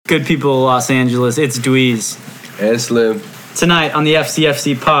Good people of Los Angeles, it's Dweez. And Slim. Tonight on the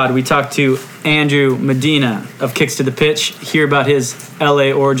FCFC pod, we talked to Andrew Medina of Kicks to the Pitch, hear about his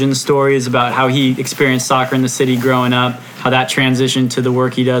LA origin stories, about how he experienced soccer in the city growing up, how that transitioned to the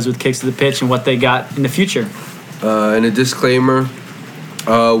work he does with Kicks to the Pitch, and what they got in the future. And a disclaimer,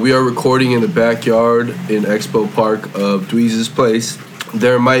 we are recording in the backyard in Expo Park of Dweez's place.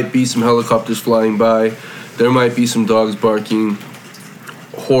 There might be some helicopters flying by. There might be some dogs barking,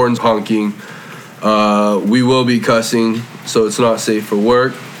 horns honking. We will be cussing, so it's not safe for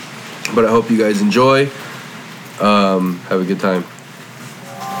work. But I hope you guys enjoy. Have a good time.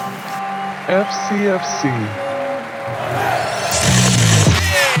 FCFC.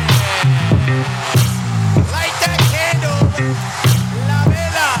 Light that candle. La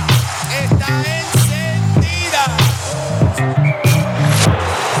vela está encendida.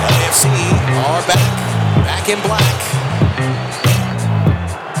 LAFC are back in black.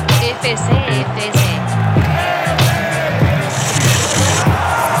 FCFC.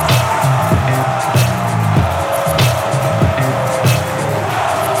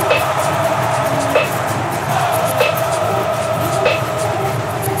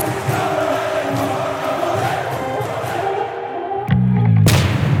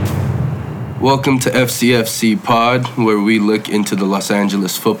 Welcome to FCFC Pod, where we look into the Los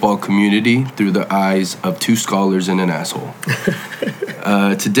Angeles football community through the eyes of two scholars and an asshole.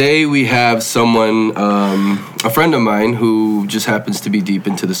 Today we have someone, a friend of mine who just happens to be deep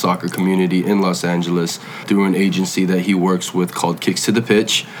into the soccer community in Los Angeles through an agency that he works with called Kicks to the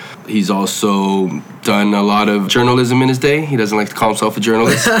Pitch. He's also done a lot of journalism in his day. He doesn't like to call himself a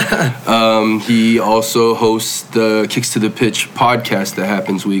journalist. He also hosts the Kicks to the Pitch podcast that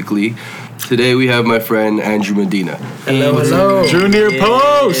happens weekly. Today we have my friend Andrew Medina. Hello. Junior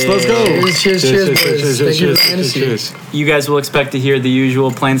Post. Let's go. Cheers, boys. Thank you for having us. You guys will expect to hear the usual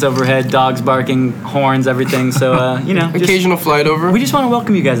planes overhead, dogs barking, horns, everything. So, Occasional flight over. We just want to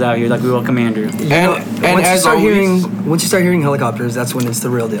welcome you guys out here like we welcome Andrew. And Once as always, you start hearing helicopters, that's when it's the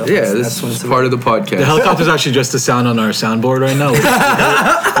real deal. yeah, this is part of the podcast. The helicopter's actually just a sound on our soundboard right now.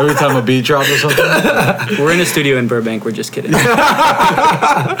 Every time a beat drops or something. We're in a studio in Burbank. We're just kidding. We're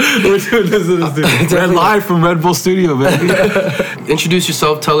doing this in the studio. We're live from Red Bull Studio, baby. Introduce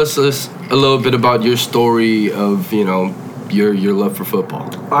yourself. Tell us a little bit about your story of, your love for football.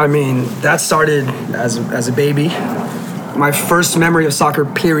 I mean, that started as a baby. My first memory of soccer,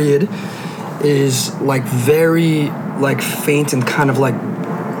 period, is like very like faint and kind of like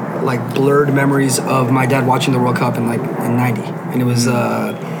blurred memories of my dad watching the World Cup in 90. And it was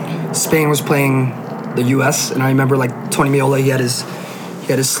Spain was playing the US, and I remember like Tony Meola, he had his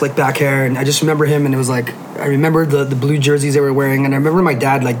slick back hair, and I just remember him, and it was like I remember the blue jerseys they were wearing, and I remember my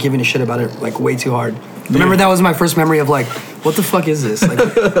dad like giving a shit about it like way too hard. Remember that was my first memory of like, what the fuck is this? Like,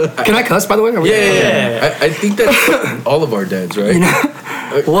 can I cuss, by the way? Yeah. I think that's all of our dads, right?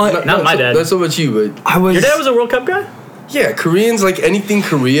 What? Not my dad. Not so much you, but Your dad was a World Cup guy? yeah, Koreans, like anything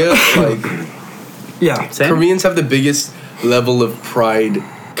Korea, like Yeah. Same? Koreans have the biggest level of pride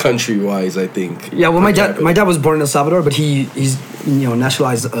country-wise, I think. Yeah, well, my dad was born in El Salvador, but he's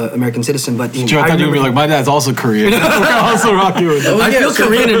nationalized American citizen. But I thought you would be like, my dad's also Korean. We're also rocking with him. I feel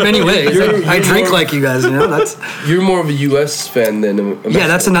Korean in many ways. I drink more- like you guys, That's You're more of a U.S. fan than a Mexican. yeah.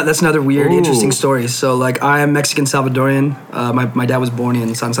 That's another weird, Ooh. interesting story. So like, I am Mexican Salvadorian. My dad was born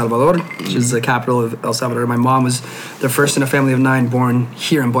in San Salvador, which is the capital of El Salvador. My mom was the first in a family of 9 born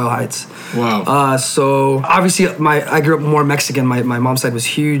here in Boyle Heights. Wow. So obviously, I grew up more Mexican. My mom's side was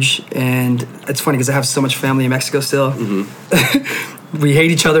huge, and it's funny because I have so much family in Mexico still. We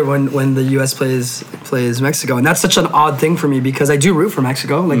hate each other when the U.S. plays Mexico, and that's such an odd thing for me because I do root for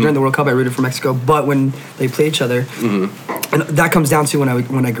Mexico. Like during the World Cup, I rooted for Mexico, but when they play each other, and that comes down to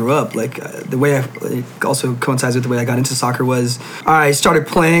when I grew up. Like the way it also coincides with the way I got into soccer was I started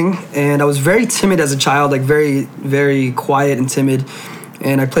playing, and I was very timid as a child, like very very quiet and timid,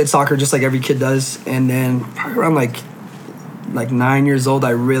 and I played soccer just like every kid does. And then probably around like 9 years old,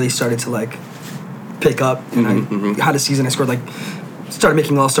 I really started to like pick up, and I had a season. I scored started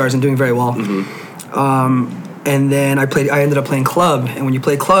making all-stars and doing very well. And then I ended up playing club, and when you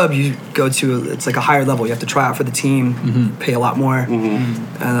play club, you go to, it's like a higher level. You have to try out for the team, pay a lot more,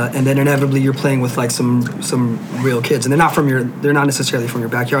 and then inevitably you're playing with like some real kids, and they're not necessarily from your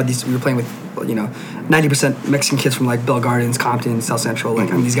backyard. We were playing with 90% Mexican kids from like Bell Gardens, Compton, South Central. Like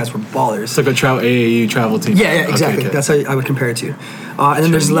I mean, these guys were ballers. It's like a AAU travel team. Yeah, exactly. Okay. That's how I would compare it to. And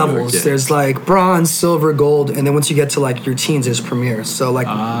then there's levels. Yeah. There's like bronze, silver, gold, and then once you get to like your teens, there's premier. So like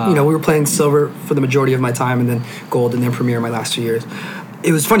we were playing silver for the majority of my time, and then gold, and then premier my last 2 years.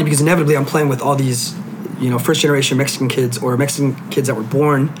 It was funny because inevitably I'm playing with all these first generation Mexican kids or Mexican kids that were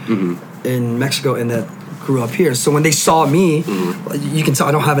born in Mexico and that grew up here. So when they saw me, you can tell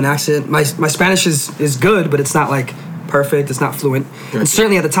I don't have an accent. My Spanish is good, but it's not like perfect. It's not fluent. And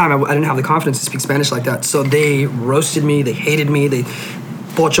certainly at the time, I didn't have the confidence to speak Spanish like that. So they roasted me. They hated me. They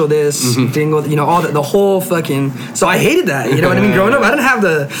pocho this, gringo, all the whole fucking. So I hated that. You know what I mean? Growing up, I didn't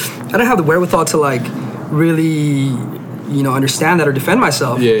have the wherewithal to like really, understand that or defend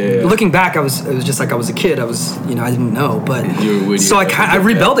myself. Yeah. Looking back, it was just like I was a kid. I was, I didn't know, but You were witty so I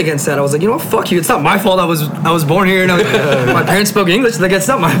rebelled against that. I was like, what, fuck you. It's not my fault. I was born here. And my parents spoke English. Like it's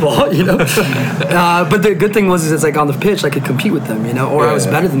not my fault. But the good thing was it's like on the pitch I could compete with them. Or I was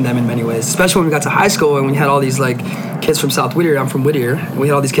better than them in many ways. Especially when we got to high school and we had all these like kids from South Whittier. I'm from Whittier. And we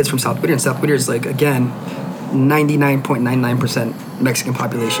had all these kids from South Whittier. And South Whittier is like again 99.99% Mexican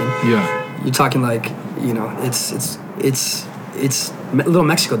population. Yeah. You're talking like, it's little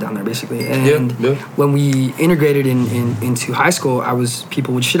Mexico down there basically. And when we integrated into high school,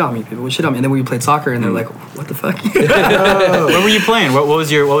 people would shit on me. And then we played soccer and they're like, what the fuck? Where were you playing? What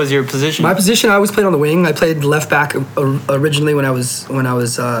was your position? My position, I always played on the wing. I played left back originally when I was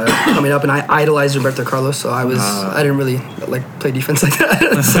coming up, and I idolized Roberto Carlos, so I didn't really like play defense like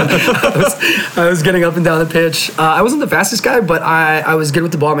that. So I was getting up and down the pitch. I wasn't the fastest guy, but I was good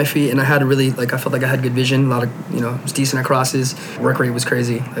with the ball at my feet, and I had I felt like I had good vision. A lot of it was decent at crosses. Work rate was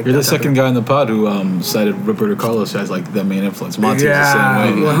crazy. Like, you're the second guy in the pod who cited Roberto Carlos as like the main influence. Monty's the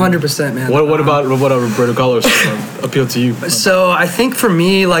same way. 100%, man. What about Roberto Carlos appealed to you? So I think for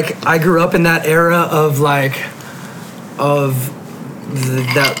me, like I grew up in that era of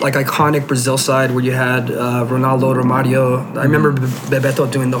that like iconic Brazil side where you had Ronaldo, Romario. I remember Bebeto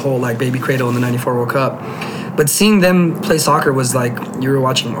doing the whole like baby cradle in the '94 World Cup. But seeing them play soccer was like you were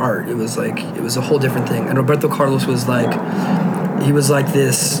watching art. It was a whole different thing. And Roberto Carlos was like, he was like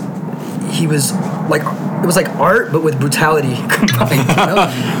this. He was like, it was like art but with brutality combined.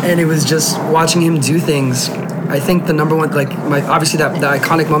 And it was just watching him do things. I think the number one, like obviously that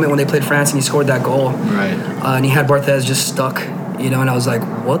iconic moment when they played France and he scored that goal. Right. And he had Barthez just stuck, and I was like,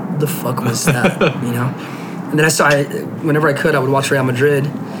 what the fuck was that, And then whenever I could, I would watch Real Madrid.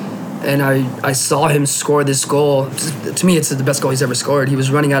 And I saw him score this goal. To me, it's the best goal he's ever scored. He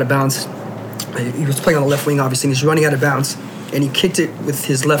was running out of bounds. He was playing on the left wing, obviously. And he's running out of bounds. And he kicked it with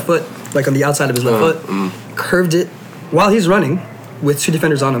his left foot, like on the outside of his left foot. Curved it while he's running with two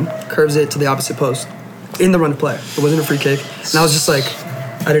defenders on him. Curves it to the opposite post in the run play. It wasn't a free kick. And I was just like,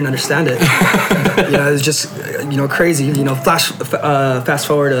 I didn't understand it. It was just, crazy. Fast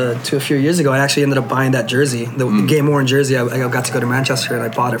forward to a few years ago, I actually ended up buying that jersey, the game-worn jersey. I got to go to Manchester and I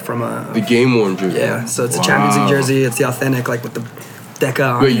bought it from the game-worn jersey? Yeah, so it's a Champions League jersey. It's the authentic, like with the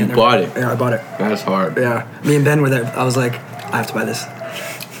deca on it. Wait, you bought it? Yeah, I bought it. That's hard. Yeah. Me and Ben were there. I was like, I have to buy this.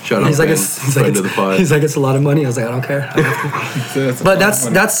 Shout out, he's like, Ben, friend of the pod. He's like, it's a lot of money. I was like, I don't care. I have to. But that's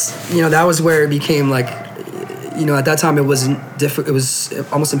that was where it became like, at that time it wasn't it was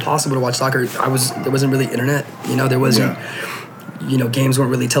almost impossible to watch soccer. There wasn't really internet. There wasn't. Games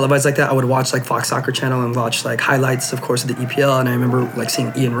weren't really televised like that. I would watch like Fox Soccer Channel and watch like highlights, of course, of the EPL. And I remember like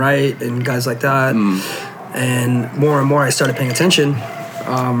seeing Ian Wright and guys like that. And more I started paying attention.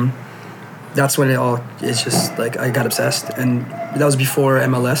 That's when it's just like I got obsessed. And that was before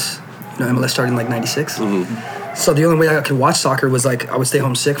MLS. MLS started in like '96. So the only way I could watch soccer was like I would stay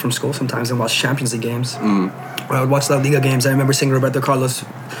home sick from school sometimes and watch Champions League games. Or I would watch La Liga games. I remember seeing Roberto Carlos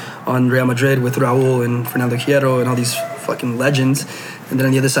on Real Madrid with Raúl and Fernando Hierro and all these fucking legends. And then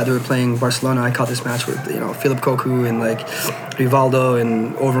on the other side they were playing Barcelona. I caught this match with Philip Cocu and like Rivaldo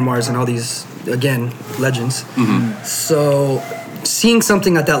and Overmars and all these again legends. So seeing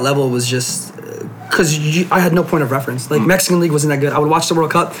something at that level was just because I had no point of reference. Like Mexican League wasn't that good. I would watch the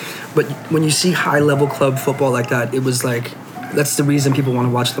World Cup, but when you see high level club football like that, it was like that's the reason people want to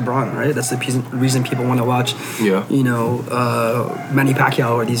watch LeBron, right? That's the reason people want to watch, Manny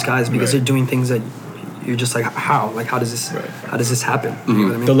Pacquiao or these guys because they're doing things that you're just like, how? Like, how does this happen? You know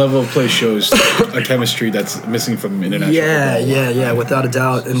what I mean? The level of play shows a chemistry that's missing from international football. Yeah, without a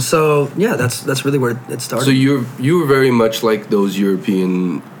doubt. And so, that's really where it started. So you were very much like those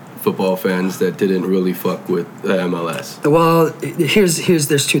European football fans that didn't really fuck with the MLS. Well,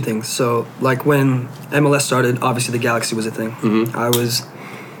 there's two things. So, like when MLS started, obviously the Galaxy was a thing. I was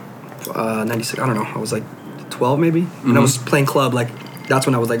 96. I don't know. I was like 12 maybe, and I was playing club. Like that's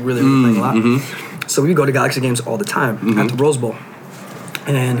when I was like really playing a lot. So we would go to Galaxy games all the time at the Rose Bowl,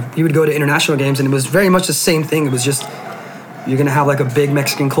 and we would go to international games, and it was very much the same thing. It was just you're gonna have like a big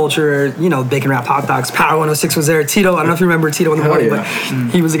Mexican culture, bacon wrapped hot dogs. Power 106 was there. Tito, I don't know if you remember Tito in the morning, but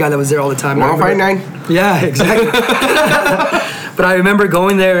he was the guy that was there all the time. 159. Yeah, exactly. But I remember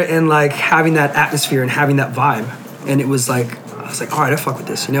going there and like having that atmosphere and having that vibe, and it was like I was like, all right, I fuck with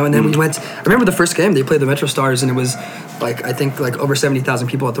this, you know. And then we went. I remember the first game they played the Metro Stars, and it was like I think like over 70,000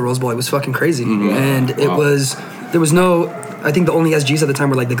 people at the Rose Bowl. It was fucking crazy, and it was there was no. I think the only SGs at the time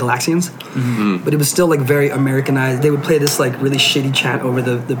were like the Galaxians, but it was still like very Americanized. They would play this like really shitty chant over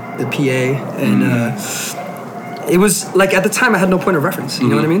the PA, and it was like at the time I had no point of reference. You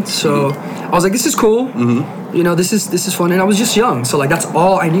know what I mean? So I was like, this is cool. You know, this is fun, and I was just young, so like that's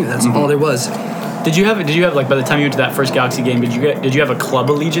all I knew. That's all there was. Did you have like by the time you went to that first Galaxy game, did you have a club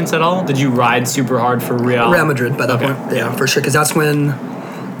allegiance at all? Did you ride super hard for Real Madrid by that point? Yeah, for sure. Because that's when,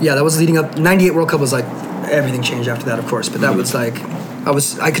 that was leading up. '98 World Cup was like everything changed after that, of course. But that was like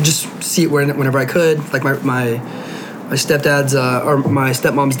I could just see it whenever I could. Like my stepdad's or my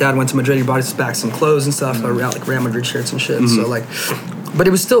stepmom's dad went to Madrid. He brought us back some clothes and stuff. Like Real Madrid shirts and shit. So like. But it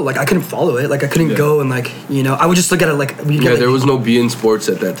was still like I couldn't follow it. Like I couldn't go and like I would just look at it like there was no beIN Sports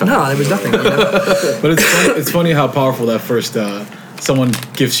at that time. No, there was nothing. But it's funny how powerful that first someone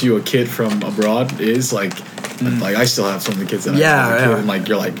gifts you a kid from abroad is like. Like I still have some of the kids that I kid, and like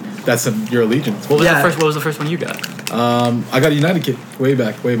you're like that's your allegiance. What was the first one you got? I got a United kid way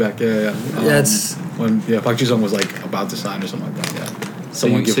back. Yeah. It's when Park Ji-sung was like about to sign or something like that. Yeah.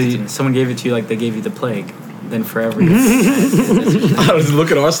 Someone gave it to you like they gave you the plague. Then forever. I was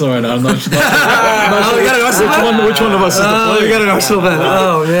looking at Arsenal right now. I'm not sure. You got an Arsenal fan? Which one of us is the player? You got an Arsenal fan.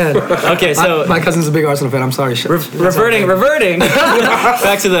 Oh man. Okay, so my cousin's a big Arsenal fan. I'm sorry. Reverting.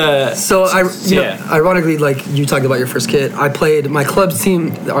 Back to the. So ironically, like you talked about your first kid, I played my club's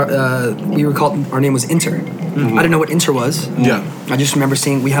team. We were called. Our name was Inter. I didn't know what Inter was. Yeah. I just remember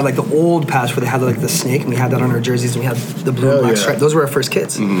seeing we had like the old patch where they had like the snake, and we had that on our jerseys, and we had the blue and black stripe. Those were our first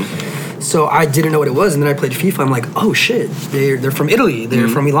kits. So I didn't know what it was, and then I played FIFA. I'm like, oh shit, they're from Italy, they're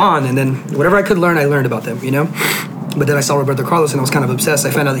from Milan, and then whatever I could learn, I learned about them, you know. But then I saw Roberto Carlos, and I was kind of obsessed.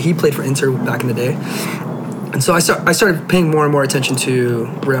 I found out that he played for Inter back in the day, and so I started paying more and more attention to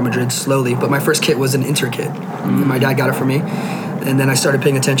Real Madrid slowly. But my first kit was an Inter kit. My dad got it for me. And then I started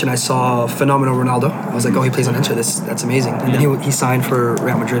paying attention. I saw Phenomenal Ronaldo. I was like, oh, he plays on Inter. That's amazing. And then he signed for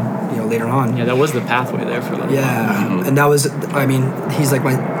Real Madrid, later on. Yeah, that was the pathway there for like. Yeah, and that was. I mean, he's like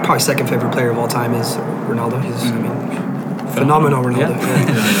my probably second favorite player of all time is Ronaldo. He's phenomenal Ronaldo.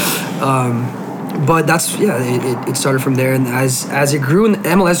 Yeah. But that's it started from there, and as it grew and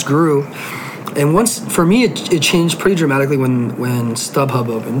MLS grew, and once for me it changed pretty dramatically when StubHub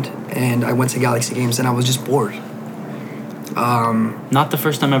opened and I went to Galaxy games and I was just bored. Not the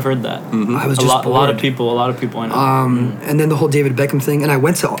first time I've heard that. I was just a lot of people I know. And then the whole David Beckham thing, and I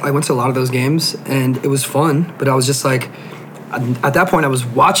went to a lot of those games, and it was fun. But I was just like, at that point, I was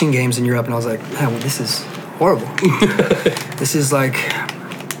watching games in Europe, and I was like, man, this is horrible. This is like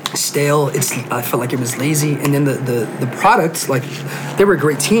stale. I felt like it was lazy, and then the products, like they were a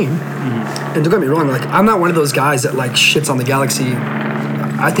great team. And don't get me wrong, like I'm not one of those guys that like shits on the Galaxy.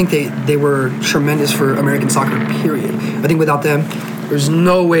 I think they were tremendous for American soccer, period. I think without them, there's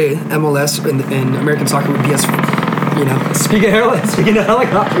no way MLS and American soccer would be as, speaking of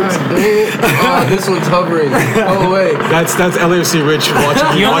helicopters. This one's hovering. Oh, wait. That's LAFC Rich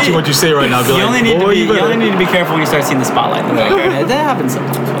watching what you say right now. You only need to be careful when you start seeing the spotlight in the background. That happens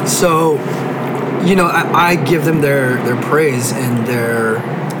sometimes. So, I give them their praise and their,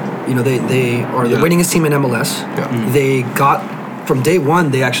 they are the winningest team in MLS. Yeah. They got... From day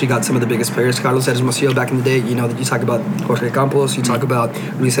one, they actually got some of the biggest players. Carlos Hermosillo back in the day, you talk about Jorge Campos, you talk about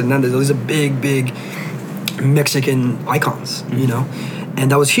Luis Hernandez. Those are big Mexican icons,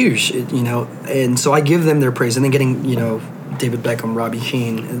 and that was huge, And so I give them their praise. And then getting, David Beckham, Robbie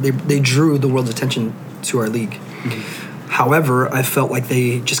Keane, they drew the world's attention to our league. However, I felt like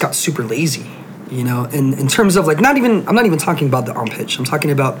they just got super lazy, and in terms of like I'm not even talking about the on pitch. I'm talking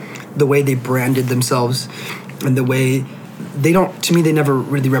about the way they branded themselves and the way. They never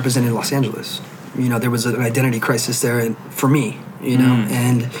really represented Los Angeles. There was an identity crisis there, and for me,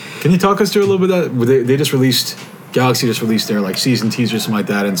 and... Can you talk us through a little bit of that? Galaxy just released their like season teaser or something like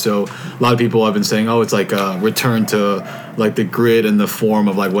that, and so a lot of people have been saying, oh, it's like a return to like the grid and the form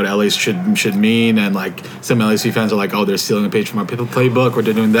of like what LA should mean, and like some LAC fans are like, oh, they're stealing a page from our playbook, or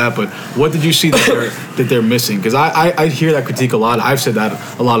they're doing that. But what did you see that they're missing? Because I hear that critique a lot. I've said that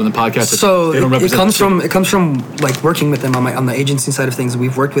a lot on the podcast. So they don't it comes from like working with them on the agency side of things.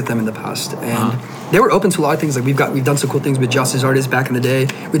 We've worked with them in the past, and they were open to a lot of things. Like we've done some cool things with Justice Artists back in the day.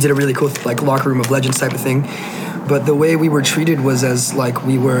 We did a really cool like locker room of legends type of thing. But the way we were treated was as like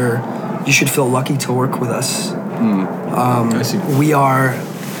you should feel lucky to work with us. I see. We are,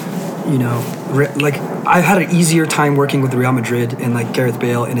 like I've had an easier time working with Real Madrid and like Gareth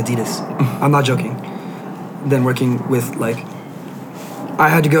Bale and Adidas. I'm not joking. Than working with like I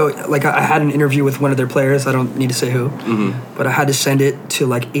had to go, like, I had an interview with one of their players. I don't need to say who, but I had to send it to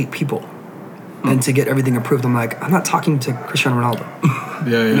like 8 people, and to get everything approved. I'm like, I'm not talking to Cristiano Ronaldo.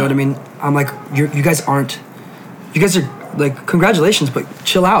 Yeah. You know what I mean? I'm like, you guys are like, congratulations, but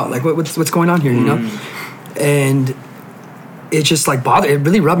chill out. Like, what's going on here? You know? And it just like it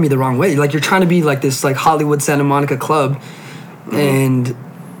really rubbed me the wrong way. Like, you're trying to be like this like Hollywood Santa Monica club, and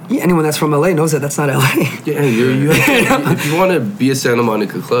anyone that's from LA knows that that's not LA. Yeah, if you want to be a Santa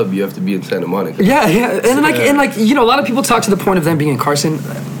Monica club, you have to be in Santa Monica. Yeah, and like you know, a lot of people talk to the point of them being in Carson.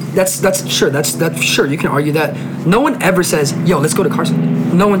 That's sure you can argue that. No one ever says, "Yo, let's go to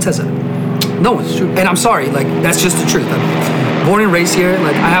Carson." No one says that. No one. And I'm sorry, like that's just the truth. I'm born and raised here.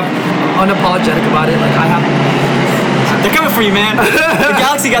 Like I have unapologetic about it. Like I have. They're coming for you, man. The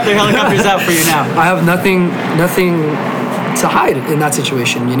Galaxy got their helicopters out for you now. I have nothing to hide in that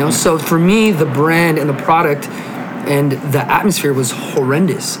situation, you know? So for me, the brand and the product and the atmosphere was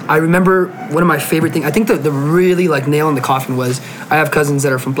horrendous. I remember one of my favorite things, I think the really like nail in the coffin was, I have cousins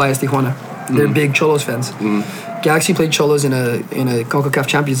that are from Playas Tijuana. They're big Cholos fans. Galaxy played Cholos in a CONCACAF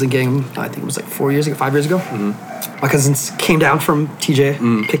Champions League game, I think it was like 5 years ago. My cousins came down from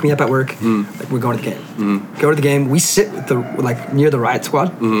TJ, picked me up at work, like, we're going to the game. Go to the game, we sit with near the riot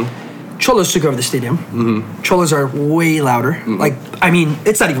squad. Cholos took over the stadium. Cholos are way louder. Like, I mean,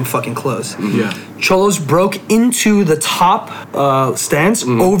 it's not even fucking close. Yeah. Cholos broke into the top stands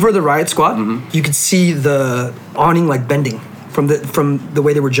over the riot squad. You could see the awning like bending from the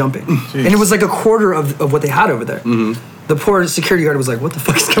way they were jumping, and it was like a quarter of what they had over there. The poor security guard was like, "What the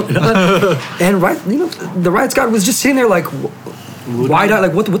fuck is going on?" And the riot squad was just sitting there like, wide-eyed,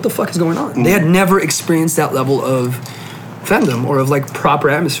 like, "What the fuck is going on?" They had never experienced that level of fandom or of like proper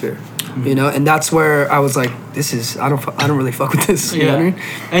atmosphere. You know, and that's where I was like, "This is I don't really fuck with this." You know what I mean?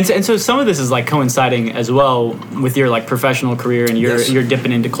 And so some of this is like coinciding as well with your like professional career, and you're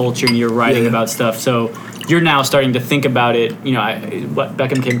dipping into culture and you're writing about stuff. So you're now starting to think about it. You know,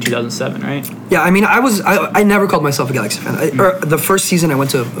 Beckham came in 2007, right? Yeah, I mean, I never called myself a Galaxy fan. The first season I went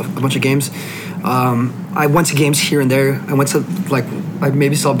to a bunch of games. I went to games here and there. I went to I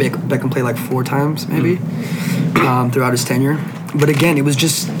maybe saw Beckham play like 4 times maybe throughout his tenure. But again, it was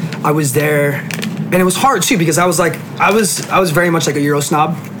just I was there, and it was hard too because I was very much like a Euro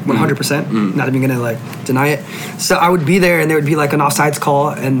snob, 100%. Not even gonna like deny it. So I would be there, and there would be like an offsides call,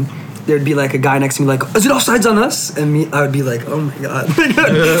 and there'd be like a guy next to me like, "Is it offsides on us?" And I would be like, "Oh my god!"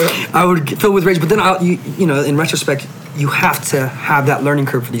 I would get filled with rage. But then you know, in retrospect, you have to have that learning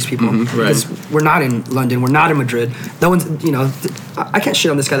curve for these people because we're not in London, we're not in Madrid. No one's, you know, I can't shit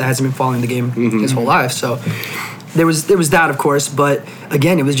on this guy that hasn't been following the game his whole life. So. There was that, of course, but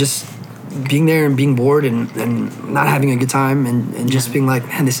again, it was just being there and being bored and not having a good time and just being like,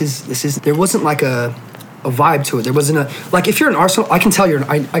 man, this is. There wasn't like a vibe to it. There wasn't like if you're an Arsenal, I can tell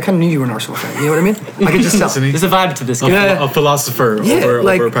I kind of knew you were an Arsenal fan. You know what I mean? I could just tell. There's a vibe to this guy. A philosopher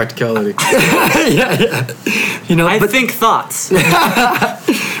over practicality. yeah. You know, I think thoughts.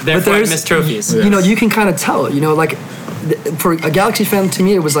 Therefore, I miss trophies. You know, you can kind of tell. You know, like for a Galaxy fan, to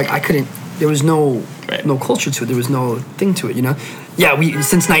me, it was like I couldn't. There was no culture to it. There was no thing to it, you know? Yeah, we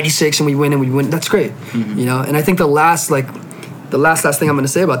since 96 and we win. That's great, you know? And I think the last thing I'm going to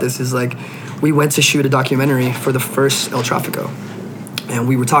say about this is, like, we went to shoot a documentary for the first El Tráfico. And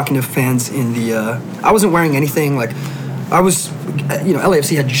we were talking to fans in the... I wasn't wearing anything. Like, I was... You know,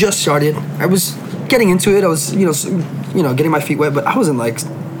 LAFC had just started. I was getting into it. I was, you know, getting my feet wet. But I wasn't, like...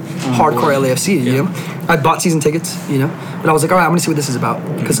 hardcore LAFC, you know. I bought season tickets, you know, but I was like, all right, I'm gonna see what this is about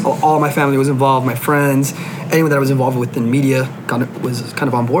because all my family was involved, my friends, anyone that I was involved with in media was kind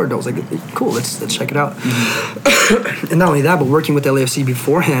of on board. I was like, cool, let's check it out. And not only that, but working with LAFC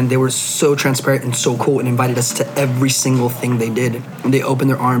beforehand, they were so transparent and so cool and invited us to every single thing they did. And they opened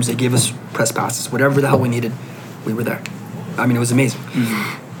their arms, they gave us press passes, whatever the hell we needed, we were there. I mean, it was amazing.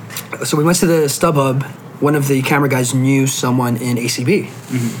 So we went to the StubHub. One of the camera guys knew someone in ACB.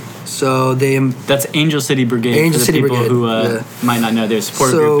 So that's Angel City Brigade. For the people who might not know, their support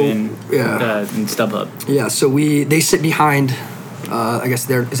group in StubHub. Yeah, so they sit behind, I guess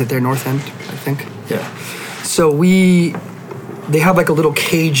is it their north end? I think. Yeah. So they have like a little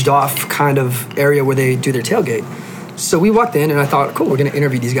caged off kind of area where they do their tailgate. So we walked in and I thought, cool, we're gonna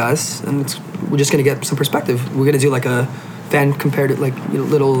interview these guys and we're just gonna get some perspective. We're gonna do like a fan compared it, like, you know,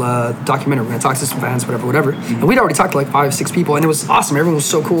 little documentary. We're gonna talk to some fans, whatever. And we'd already talked to like 5-6 people, and it was awesome. Everyone was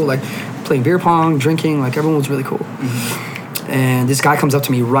so cool, like playing beer pong, drinking, like everyone was really cool. And this guy comes up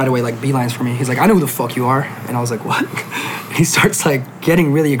to me right away, like beelines for me. He's like, "I know who the fuck you are," and I was like, "What?" And he starts like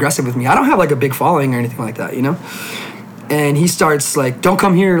getting really aggressive with me. I don't have like a big following or anything like that, you know. And he starts like, "Don't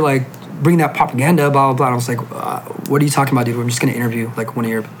come here, like bring that propaganda, blah blah blah. And I was like, what are you talking about, dude? I'm just gonna interview like one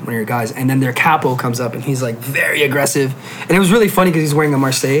of your guys. And then their capo comes up, and he's like very aggressive, and it was really funny because he's wearing a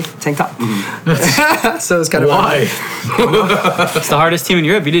Marseille tank top. So it's kind of Why? It's the hardest team in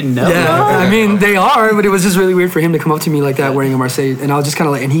Europe. You didn't know? Yeah, I mean they are, but it was just really weird for him to come up to me like that wearing a Marseille, and I was just kind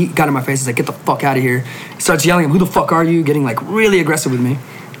of like, and he got in my face. He's like, "Get the fuck out of here!" He starts yelling, "Who the fuck are you?" Getting like really aggressive with me.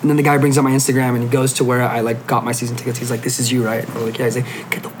 And then the guy brings up my Instagram and he goes to where I like got my season tickets. He's like, "This is you, right?" And I'm like, "Yeah." He's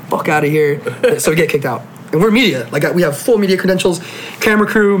like, "Get the fuck out of here!" So we get kicked out, and we're media. Like we have full media credentials, camera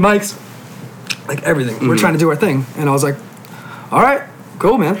crew, mics, like everything. We're trying to do our thing, and I was like, "All right,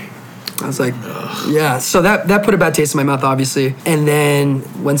 cool, man." I was like, yeah. So that put a bad taste in my mouth, obviously. And then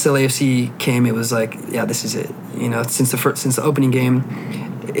once LAFC came, it was like, yeah, this is it. You know, since the opening game,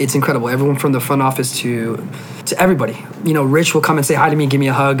 it's incredible. Everyone from the front office to everybody. You know, Rich will come and say hi to me, give me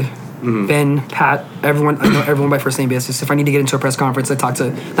a hug. Ben, Pat, everyone. I know everyone by first name basis. If I need to get into a press conference, I talk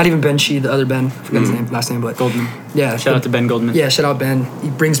to not even Ben Shee, the other Ben. I forget his last name, but Goldman. Yeah, Shout out to Ben Goldman. Yeah, shout out Ben. He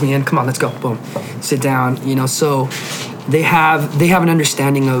brings me in. Come on, let's go. Boom, sit down. You know, so they have an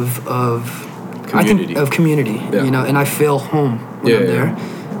understanding of Community. community. Yeah. You know, and I feel home when I'm there,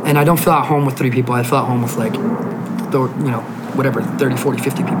 and I don't feel at home with 3 people. I feel at home with like, whatever, 30, 40,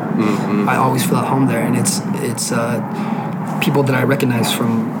 50 people. I always feel at home there, and it's people that I recognize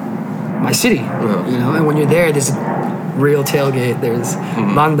from my city, you know. And when you're there, there's real tailgate, there's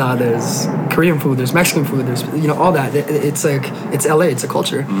banda, there's Korean food, there's Mexican food, there's all that. It's like it's LA, it's a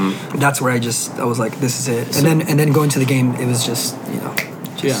culture. That's where I was like, this is it. And then going to the game, it was just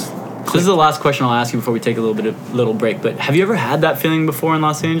Yeah. So this is the last question I'll ask you before we take a little break. But have you ever had that feeling before in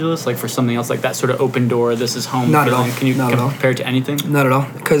Los Angeles, like for something else, like that sort of open door, this is home Not at feeling? all. Can you Not at all. compare it to anything? Not at all,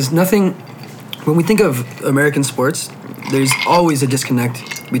 because nothing. When we think of American sports, there's always a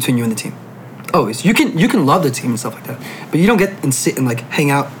disconnect between you and the team. Always. You can love the team and stuff like that, but you don't get and sit and like hang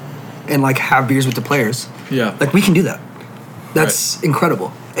out and like have beers with the players. Yeah. Like we can do that. That's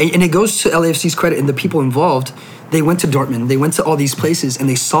incredible, and it goes to LAFC's credit and the people involved. They went to Dortmund, they went to all these places, and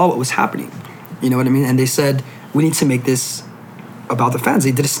they saw what was happening. You know what I mean? And they said, we need to make this about the fans.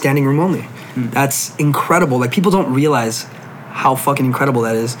 They did a standing room only. That's incredible. Like people don't realize how fucking incredible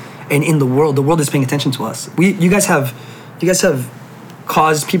that is. And in the world is paying attention to us. You guys have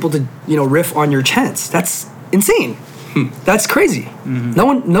caused people to riff on your chants. That's insane. That's crazy. No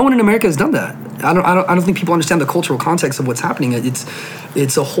one in America has done that. I don't think people understand the cultural context of what's happening.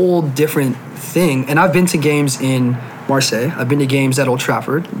 It's a whole different thing. And I've been to games in Marseille. I've been to games at Old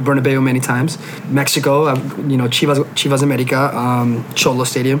Trafford, Bernabeu many times. Mexico, Chivas America, Cholo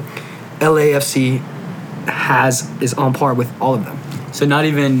Stadium. LAFC is on par with all of them. So not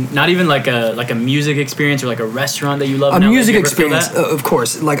even like a music experience or like a restaurant that you love. A in LA? music You ever feel experience, that? of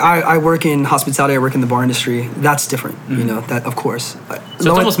course. Like I work in hospitality. I work in the bar industry. That's different. You know that, of course. So it's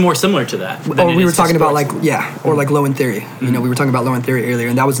almost more similar to that. than Or it we is were to talking about sports. or like Low End Theory. We were talking about Low End Theory earlier,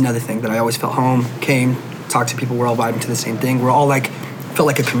 and that was another thing that I always felt home. Came, talked to people. We're all vibing to the same thing. We're all felt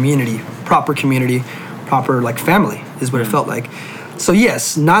like a community, proper like family is what it felt like. So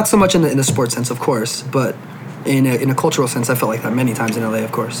yes, not so much in the sports sense, of course, but in a cultural sense, I felt like that many times in LA,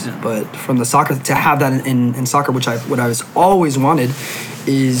 of course. Yeah. But from the soccer, to have that in soccer, what I was always wanted,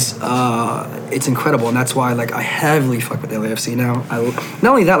 is it's incredible, and that's why I heavily fuck with LAFC now.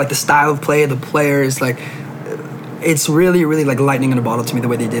 Not only that, the style of play, the players, it's really, really like lightning in a bottle to me the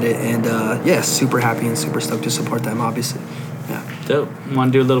way they did it, and super happy and super stoked to support them, obviously. Yeah. Dope.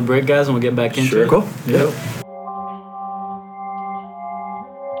 Want to do a little break, guys, and we'll get back into Sure. it? Cool. Yeah.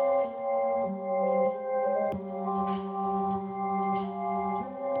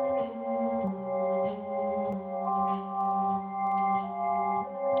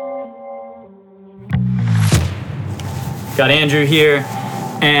 Got Andrew here,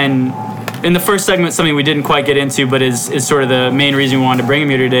 and in the first segment, something we didn't quite get into, but is sort of the main reason we wanted to bring him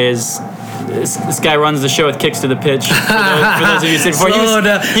here today is this guy runs the show with Kicks to the Pitch. For those of you who said before, Rich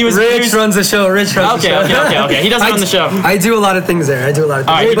runs the show. Rich runs the show. Okay. He doesn't run the show. I do a lot of things there. All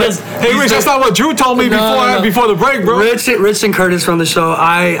right, he does. Hey, Rich, that's not what Drew told me before the break, bro. Rich and Curtis run the show.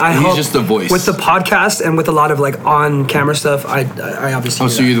 I He's help just the voice. with the podcast and with a lot of on-camera stuff. I obviously. Oh,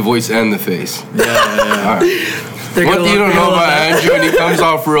 so you're the voice and the face. Yeah. All right. What you don't know about Andrew, and he comes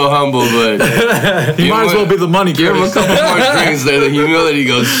off real humble, but He might as well be the money. Give him a couple more strings there. The humility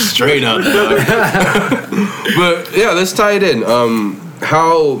goes straight up. But yeah, let's tie it in.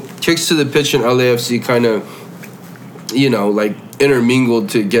 How Kicks to the Pitch and LAFC kind of, intermingled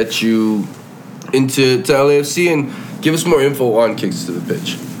to get you into LAFC, and give us more info on Kicks to the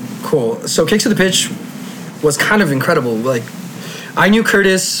Pitch. Cool. So Kicks to the Pitch was kind of incredible. I knew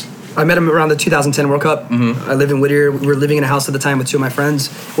Curtis I met him around the 2010 World Cup. I live in Whittier. We were living in a house at the time with two of my friends.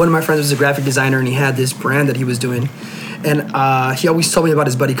 One of my friends was a graphic designer, and he had this brand that he was doing. And he always told me about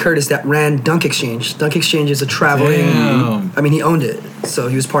his buddy Curtis that ran Dunk Exchange. Dunk Exchange is a traveling... Damn. I mean, he owned it, so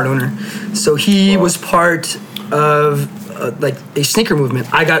he was part owner. So he was part of like a sneaker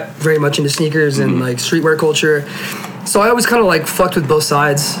movement. I got very much into sneakers and like streetwear culture. So I always kind of like fucked with both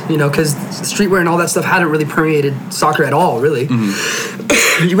sides, you know, because streetwear and all that stuff hadn't really permeated soccer at all, really.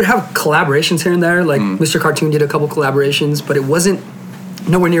 You would have collaborations here and there, like Mr. Cartoon did a couple collaborations, but it wasn't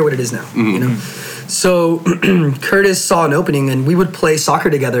nowhere near what it is now, you know. So Curtis saw an opening, and we would play soccer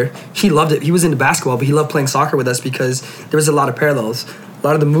together. He loved it. He was into basketball, but he loved playing soccer with us because there was a lot of parallels. A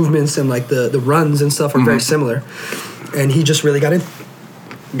lot of the movements and like the runs and stuff were very similar. And he just really got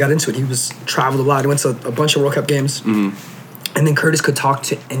into it. He was traveled a lot. He went to a bunch of World Cup games. And then Curtis could talk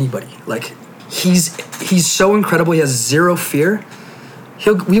to anybody. Like he's so incredible. He has zero fear.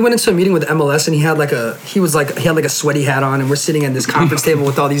 We went into a meeting with MLS, and he had like a sweaty hat on, and we're sitting at this conference table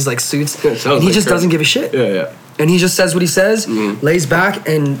with all these like suits, and he just doesn't give a shit. Yeah. And he just says what he says, lays back,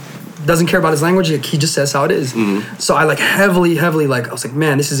 and doesn't care about his language. Like, he just says how it is. So I like heavily like, I was like,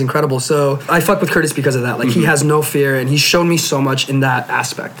 man, this is incredible. So I fuck with Curtis because of that. Like he has no fear, and he's shown me so much in that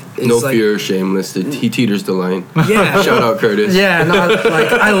aspect. It's No like, fear, shameless. He teeters the line. Yeah. Shout out Curtis. Yeah, no,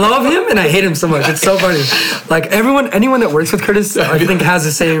 like I love him and I hate him so much. It's so funny. Like anyone that works with Curtis, I think has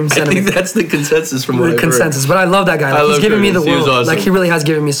the same I sentiment. think that's the consensus from what I've heard. Consensus, but I love that guy. Like, he's love given me the Curtis. He was world. awesome. Like he really has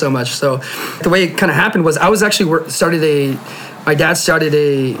given me so much. So the way it kind of happened was I was actually my dad started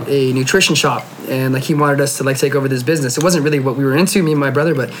a nutrition shop, and like he wanted us to like take over this business. It wasn't really what we were into, me and my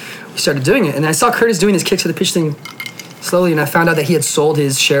brother, but we started doing it. And I saw Curtis doing his Kicks to the Pitch thing slowly, and I found out that he had sold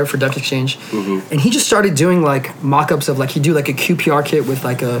his share for Dunk Exchange. And he just started doing like mock-ups of like he'd do like a QPR kit with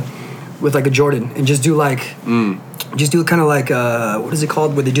like a Jordan, and just do like kind of like what is it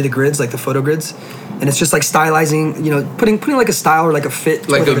called where they do the grids, like the photo grids, and it's just like stylizing, you know, putting like a style or like a fit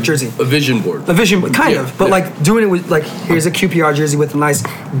Like with a jersey. a vision board. A vision, kind Yeah, of, but yeah. like doing it with like, here's a QPR jersey with a nice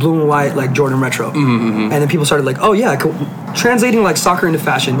blue and white like Jordan retro, and then people started like, oh yeah, translating like soccer into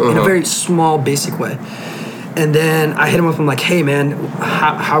fashion in a very small, basic way. And then I hit him up. I'm like, hey man,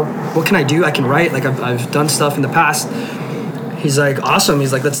 what can I do? I can write. Like I've done stuff in the past. He's like, awesome.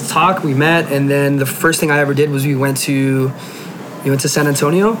 He's like, let's talk. We met, and then the first thing I ever did was we went to San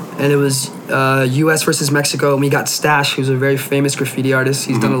Antonio, and it was U.S. versus Mexico, and we got Stash, who's a very famous graffiti artist.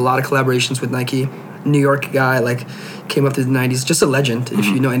 He's done a lot of collaborations with Nike. New York guy, like, came up through the 90s. Just a legend, if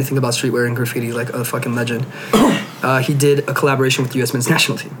you know anything about streetwear and graffiti, like a fucking legend. He did a collaboration with the U.S. men's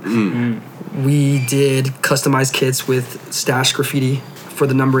national team. We did customized kits with Stash graffiti for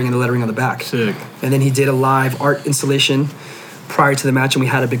the numbering and the lettering on the back. Sick. And then he did a live art installation prior to the match, and we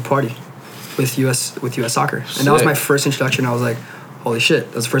had a big party with US Soccer. And that was Sick. my first introduction. I was like, holy shit.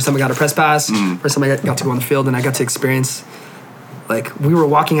 That was the first time I got a press pass, first time I got to go on the field, and I got to experience, like, we were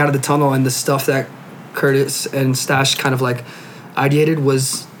walking out of the tunnel, and the stuff that Curtis and Stash kind of like ideated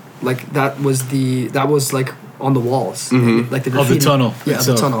was like, that was like on the walls, like the Of graffiti. the tunnel. Yeah, of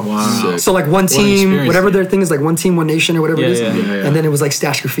the itself. tunnel. Wow. Sick. So like one an team, experience. whatever their thing is, like one team, one nation, or whatever it is. Yeah, yeah. And then it was like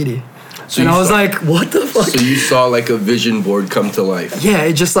Stash graffiti. So and you I was saw- like, what the fuck? So you saw like a vision board come to life. Yeah,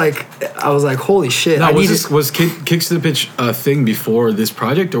 it just like, I was like, holy shit. Now, I was needed, Kicks to the Pitch a thing before this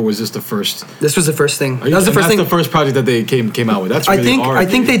project, or was this the first? this was the first thing. That was the and first that's thing. the first project that they came out with. That's really hard. I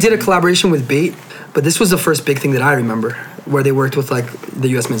think they did a collaboration with Bait, but this was the first big thing that I remember, where they worked with like the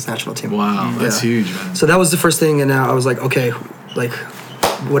U.S. men's national team. Wow, that's Yeah. huge, man. So that was the first thing, and I was like, okay, like,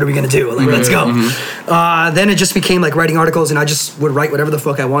 what are we gonna do? Like, let's go. Then it just became like writing articles, and I just would write whatever the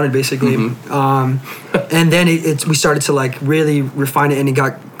fuck I wanted, basically. And then we started to like really refine it, and it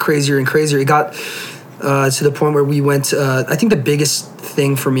got crazier and crazier. It got to the point where we went. I think the biggest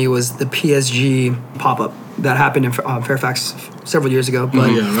thing for me was the PSG pop-up that happened in Fairfax several years ago.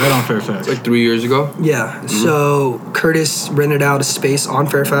 But Yeah, right on Fairfax. Like 3 years ago. yeah, so Curtis rented out a space on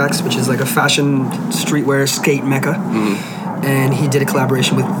Fairfax, which is like a fashion streetwear skate mecca. And he did a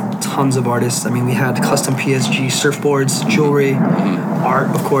collaboration with tons of artists. I mean, we had custom PSG surfboards, jewelry, art,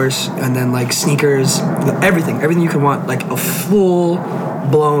 of course, and then like sneakers, everything you could want, like a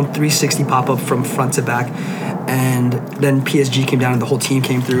full-blown 360 pop-up from front to back. And then PSG came down and the whole team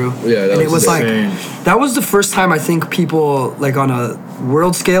came through. Yeah, that and it was was like, insane. that was the first time I think people, like on a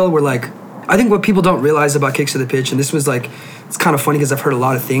world scale, were like, I think what people don't realize about Kicks to the Pitch, and this was like, it's kind of funny because I've heard a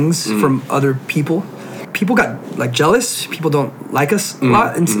lot of things from other people. People got like jealous. People don't like us a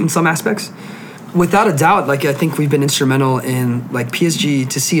lot in some aspects. Without a doubt, like I think we've been instrumental in like PSG,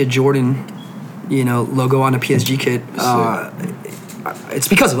 to see a Jordan, logo on a PSG kit. It's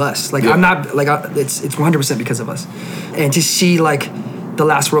because of us. Like Yeah. I'm not like it's 100% because of us. And to see like the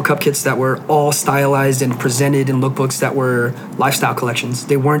last World Cup kits that were all stylized and presented in lookbooks that were lifestyle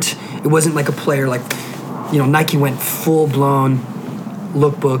collections. It wasn't like a player like, Nike went full blown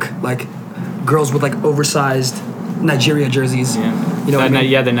lookbook, like girls with like oversized Nigeria jerseys. Yeah. You know what I mean?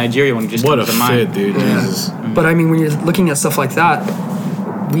 Yeah, the Nigeria one just What a comes to mind. fit, dude. Yeah. Jesus. But I mean, when you're looking at stuff like that,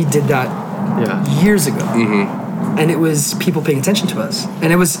 we did that years ago. And it was people paying attention to us.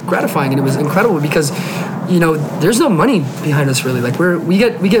 And it was gratifying and it was incredible because, there's no money behind us really. Like we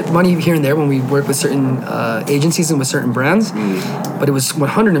get money here and there when we work with certain agencies and with certain brands. But it was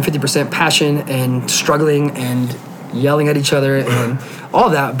 150% passion and struggling and yelling at each other and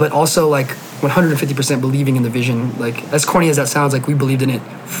all that, but also like 150% believing in the vision. Like, as corny as that sounds, like we believed in it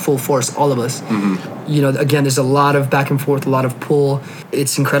full force, all of us. Again, there's a lot of back and forth, a lot of pull.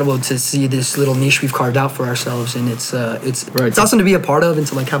 It's incredible to see this little niche we've carved out for ourselves, and it's awesome to be a part of and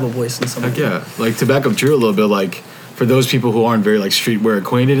to like have a voice and stuff. Yeah, like to back up Drew a little bit, like for those people who aren't very like streetwear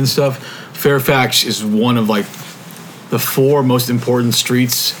acquainted and stuff, Fairfax is one of like the 4 most important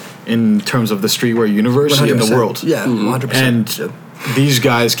streets in terms of the streetwear universe in the 100%. world. Yeah, 100%. And these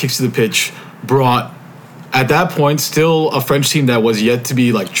guys, Kicks to the Pitch, brought at that point still a French team that was yet to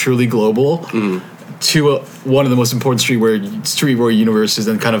be like truly global to one of the most important streetwear universes,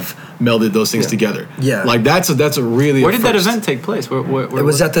 and kind of melded those things together. Yeah, like that's a really. Where did that event take place? Where it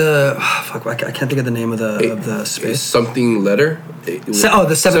was at the I can't think of the name of the space. Something letter.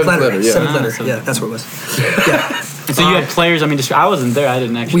 The seventh letter. Yeah. Seventh letter. Yeah, that's what it was. Yeah. So you had players. I mean, I wasn't there. I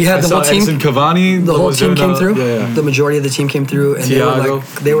didn't actually. We had the whole team. Edison Cavani. The whole team came through. Yeah. The majority of the team came through, and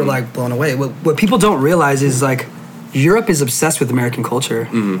they were like blown away. What people don't realize is like Europe is obsessed with American culture,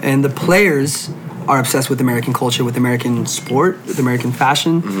 and the players are obsessed with American culture, with American sport, with American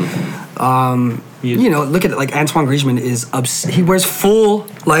fashion. Look at it. Like Antoine Griezmann is he wears full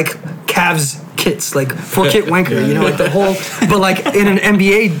like Cavs kits, like full kit wanker. Like the whole, but like in an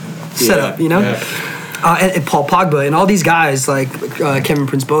NBA setup. And Paul Pogba and all these guys like Kevin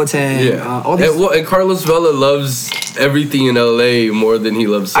Prince Boateng. All these. And Carlos Vela loves everything in LA more than he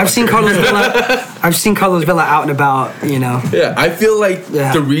loves soccer. I've seen Carlos Vela out and about. Yeah, I feel like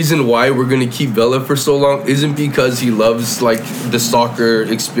the reason why we're gonna keep Vela for so long isn't because he loves like the soccer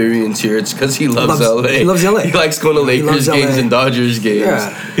experience here. It's because he loves LA. He loves LA. He likes going to Lakers games and Dodgers games.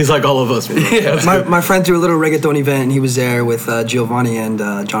 Yeah. He's like all of us. My friend threw a little reggaeton event, and he was there with Giovanni and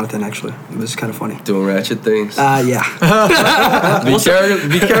Jonathan. Actually, it was kind of funny. Doing ratchet things. Yeah.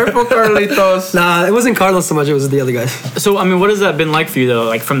 Be careful, Carlitos. Nah, it wasn't Carlos so much. It was the other guys. So I mean, what has that been like for you though?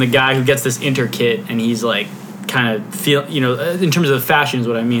 Like from the guy who gets this Inter kit and he's like kind of feel, in terms of the fashion is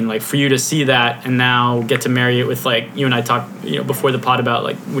what I mean. Like for you to see that and now get to marry it with like you and I talked, before the pod about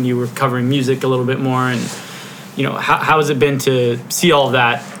like when you were covering music a little bit more, and how has it been to see all of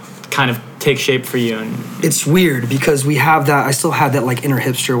that kind of take shape for you? And it's weird because I still have that like inner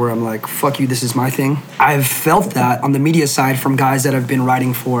hipster where I'm like, fuck you, this is my thing. I've felt that on the media side from guys that have been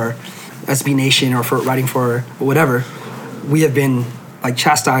writing for SB Nation or for writing for whatever. We have been like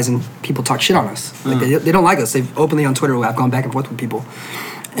chastised and people talk shit on us. Like they don't like us. They've openly on Twitter, I've gone back and forth with people.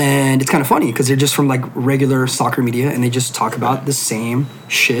 And it's kind of funny because they're just from like regular soccer media and they just talk about the same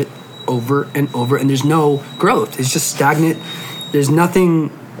shit over and over, and there's no growth. It's just stagnant. There's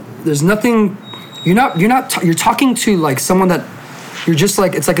nothing. You're talking to like someone that you're just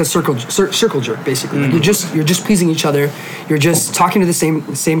like, it's like a circle jerk basically. Like you're just pleasing each other. You're just talking to the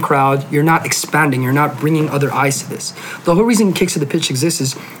same crowd. You're not expanding. You're not bringing other eyes to this. The whole reason Kicks to the Pitch exists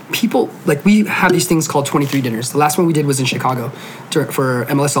is people, like we have these things called 23 dinners. The last one we did was in Chicago for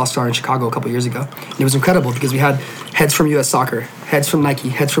MLS All-Star in Chicago a couple years ago. And it was incredible because we had heads from US Soccer, heads from Nike,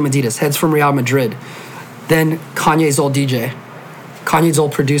 heads from Adidas, heads from Real Madrid. Then Kanye's old DJ, Kanye's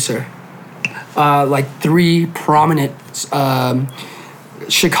old producer, like 3 prominent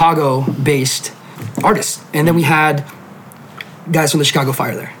Chicago-based artists, and then we had guys from the Chicago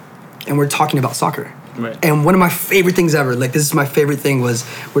Fire there, and we're talking about soccer. Right. And one of my favorite things ever, like this is my favorite thing, was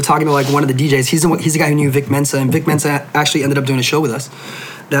we're talking to like one of the DJs. He's the guy who knew Vic Mensa, and Vic Mensa actually ended up doing a show with us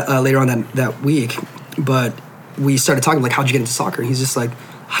that later on that week. But we started talking like, how'd you get into soccer? And he's just like,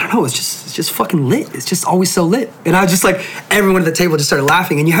 I don't know, it's just fucking lit. It's just always so lit. And I was just like, everyone at the table just started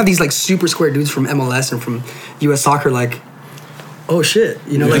laughing. And you have these like super square dudes from MLS and from US Soccer, like, oh shit,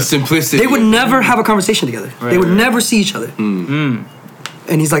 like simplicity. They would never have a conversation together. They would never see each other.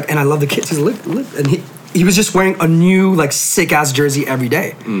 And he's like, and I love the kids. He's lit. And he was just wearing a new like sick ass jersey every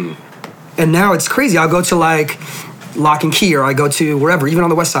day. And now it's crazy. I'll go to like Lock and Key, or I go to wherever, even on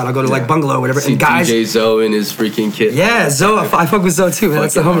the west side. I'll go to like Bungalow or whatever. See and guys, DJ Zoe in his freaking kit. Yeah, Zoe. I fuck with Zoe too, man.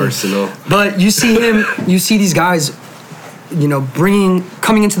 That's the homie. Arsenal. But you see him. You see these guys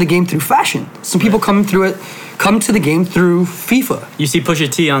coming into the game through fashion. Some people come to the game through FIFA. You see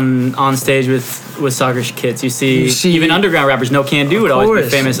Pusha T on stage with soccer kits. You see even underground rappers. No Can Do would always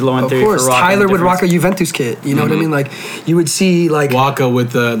be famous at Low and 3 for rocking. Tyler would rock a Juventus kit. You know what I mean? Like you would see like Waka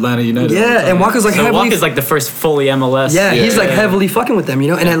with Atlanta United. Yeah, and Waka's like heavily. Waka's like the first fully MLS. Yeah, he's like heavily fucking with them.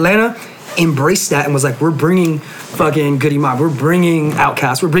 And Atlanta embraced that and was like, we're bringing fucking Goody Mob, we're bringing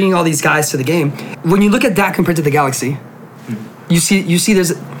Outkast, we're bringing all these guys to the game. When you look at that compared to the Galaxy, you see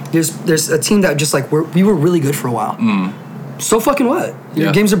there's a team that just like we were really good for a while. So fucking what?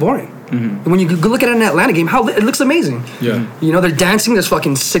 Your games are boring. And when you go look at an Atlanta game, it looks amazing. Yeah. They're dancing. There's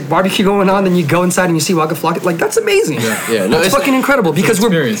fucking sick barbecue going on. Then you go inside and you see Waka Flocka. Like that's amazing. Yeah. No, it's fucking incredible because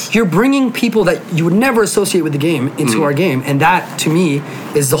you're bringing people that you would never associate with the game into our game, and that to me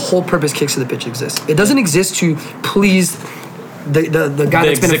is the whole purpose Kicks to the Pitch exists. It doesn't exist to please the guy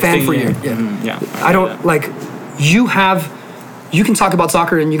that's been a fan for years. I don't like you can talk about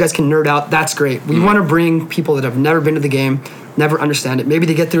soccer and you guys can nerd out. That's great. We want to bring people that have never been to the game, never understand it. Maybe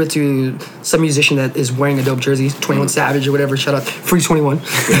they get through it to some musician that is wearing a dope jersey, 21 Savage or whatever. Shout out, Free 21.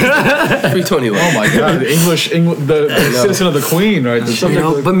 Free 21. Oh my God, the citizen of the Queen, right?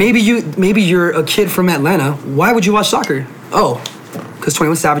 But maybe you're a kid from Atlanta. Why would you watch soccer? Oh, because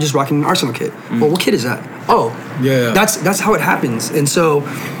 21 Savage is rocking an Arsenal kit. Well, what kid is that? Oh, yeah. That's how it happens, and so.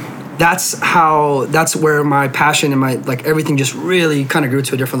 That's where my passion and my like everything just really kind of grew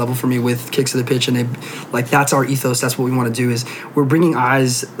to a different level for me with Kicks to the Pitch, and that's our ethos. That's what we want to do is we're bringing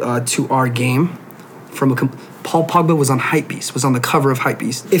eyes to our game from Paul Pogba was on Hypebeast, was on the cover of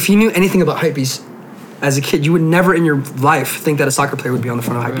Hypebeast. If you knew anything about Hypebeast as a kid, you would never in your life think that a soccer player would be on the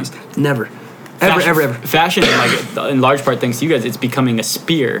front of Hypebeast. Never. Ever. Fashion, like in large part, thanks to you guys, it's becoming a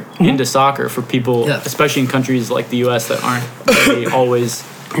spear into soccer for people, especially in countries like the U.S. that aren't really always.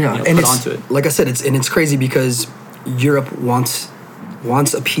 And put it's onto it. Like I said, it's crazy because Europe wants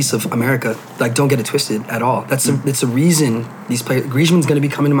a piece of America. Like, don't get it twisted at all. It's a reason these players. Griezmann's going to be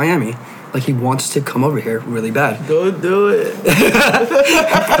coming to Miami. Like, he wants to come over here really bad. Go do it.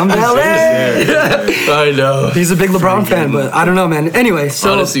 Come to LA. I know. He's a big LeBron fan, but I don't know, man. Anyway,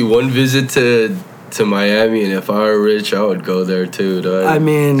 so honestly, one visit to Miami, and if I were rich, I would go there too. Dog. I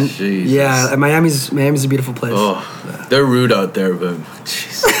mean, Jesus. Yeah, Miami's a beautiful place. Oh, they're rude out there, but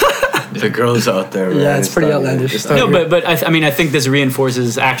the girls out there, man. Yeah, it's pretty outlandish. No, but I think this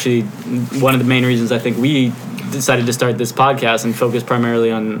reinforces actually one of the main reasons I think we decided to start this podcast and focus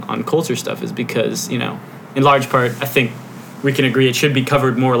primarily on culture stuff is because, in large part, I think we can agree it should be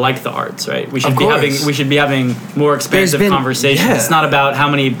covered more like the arts, right? We should be having more expansive conversations. Yeah. It's not about how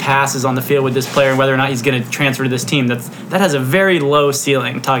many passes on the field with this player and whether or not he's going to transfer to this team. That has a very low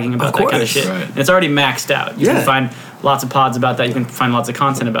ceiling talking about that kind of shit. Right. And it's already maxed out. You can find lots of pods about that. You can find lots of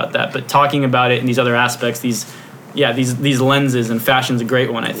content about that. But talking about it in these other aspects, these lenses, and fashion's a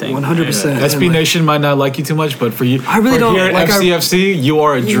great one, I think. 100%. SB Nation might not like you too much, but for you, I really don't. Here at FCFC, you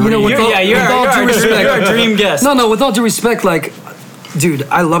are a dream. You're a dream guest. No, with all due respect, like, dude,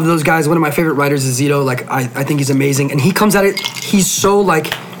 I love those guys. One of my favorite writers is Zito. Like, I think he's amazing, and he comes at it. He's so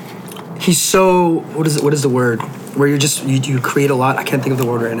what is the word? Where you create a lot. I can't think of the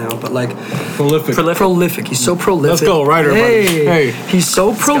word right now, but like prolific. He's so prolific. Let's go, writer. Hey, he's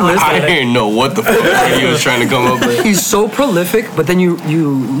so prolific. I didn't know what the fuck he was trying to come up with. He's so prolific, but then you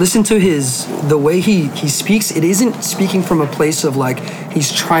listen to the way he speaks. It isn't speaking from a place of like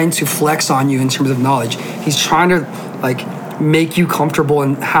he's trying to flex on you in terms of knowledge. He's trying to like make you comfortable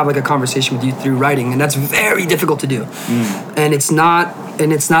and have like a conversation with you through writing, and that's very difficult to do. And it's not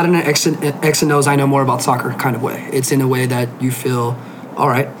in an X and O's I know more about soccer kind of way. It's in a way that you feel, all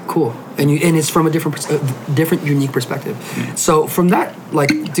right, cool, and it's from a different unique perspective. So from that,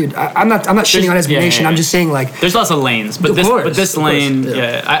 like, dude, I'm not shitting on SB Nation. I'm just saying, like, there's lots of lanes, but this lane,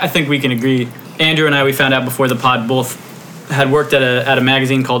 I think we can agree. Andrew and I, we found out before the pod, both had worked at a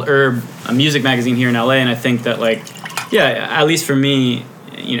magazine called Herb, a music magazine here in LA, and I think that, like, at least for me,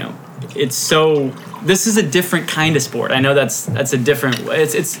 it's so. This is a different kind of sport. I know that's a different.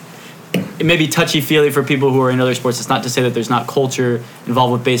 It may be touchy-feely for people who are in other sports. It's not to say that there's not culture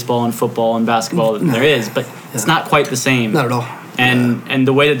involved with baseball and football and basketball. There is, but it's not quite the same. Not at all. And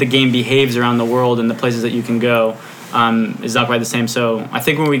the way that the game behaves around the world and the places that you can go is not quite the same. So I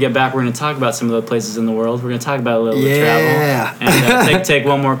think when we get back, we're going to talk about some of the places in the world. We're going to talk about a little bit of travel. And take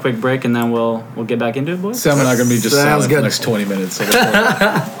one more quick break, and then we'll get back into it, boys. Sam and I are going to be just silent for the next 20 minutes.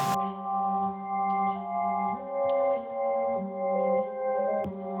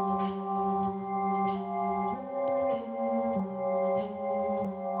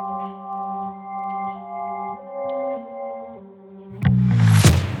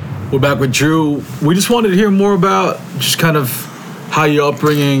 So We're back with Drew. We just wanted to hear more about just kind of how your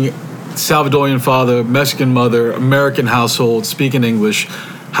upbringing, Salvadorian father, Mexican mother, American household, speaking English,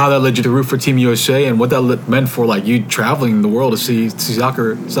 how that led you to root for Team USA, and what that meant for like you traveling the world to see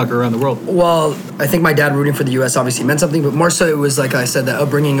soccer around the world. Well, I think my dad rooting for the U.S. obviously meant something, but more so it was, like I said, the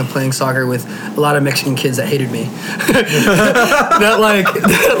upbringing of playing soccer with a lot of Mexican kids that hated me.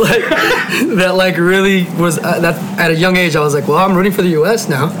 that really was that at a young age I was like, well, I'm rooting for the U.S.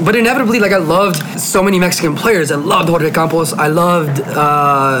 now. But inevitably, like, I loved so many Mexican players. I loved Jorge Campos. I loved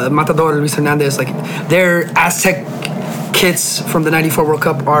Matador, Luis Hernandez. Like, their Aztec kits from the '94 World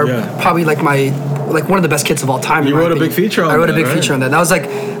Cup are probably like one of the best kits of all time. You wrote a big feature on that. I wrote a big feature on that. That was like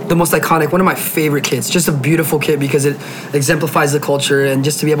the most iconic, one of my favorite kits. Just a beautiful kit because it exemplifies the culture, and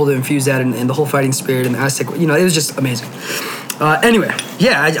just to be able to infuse that in the whole fighting spirit and the Aztec, it was just amazing. Anyway,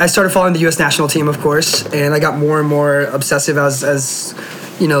 I started following the U.S. national team, of course, and I got more and more obsessive as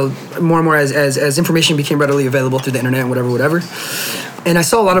more and more as information became readily available through the internet and whatever. And I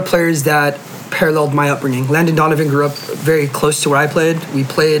saw a lot of players that paralleled my upbringing. Landon Donovan grew up very close to where I played.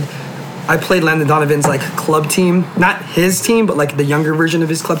 I played Landon Donovan's like club team, not his team, but like the younger version of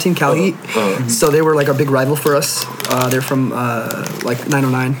his club team, Cal Heat. So they were like a big rival for us. They're from like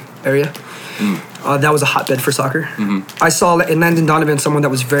 909 area. That was a hotbed for soccer. I saw in Landon Donovan someone that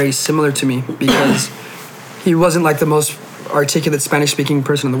was very similar to me because he wasn't like the most articulate Spanish-speaking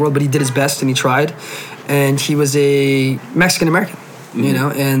person in the world, but he did his best and he tried. And he was a Mexican-American.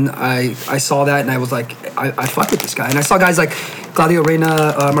 And I saw that and I was like, I fuck with this guy. And I saw guys like Claudio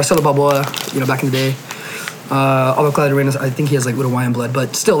Reyna, Marcelo Balboa, back in the day. Although Claudio Reyna, I think he has like Uruguayan blood,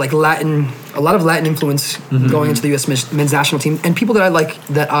 but still like a lot of Latin influence going into the U.S. men's national team. And people that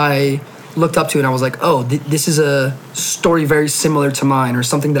I looked up to, and I was like, oh, this is a story very similar to mine, or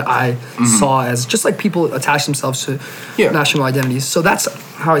something that I saw as just like people attach themselves to national identities. So that's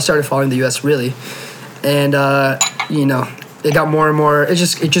how I started following the U.S. really. And, it got more and more. It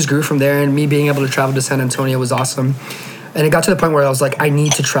just grew from there, and me being able to travel to San Antonio was awesome. And it got to the point where I was like, I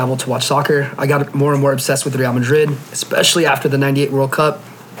need to travel to watch soccer. I got more and more obsessed with Real Madrid, especially after the '98 World Cup.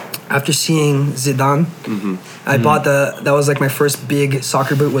 After seeing Zidane, I bought that was like my first big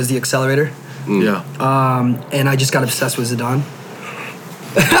soccer boot, was the Accelerator. And I just got obsessed with Zidane.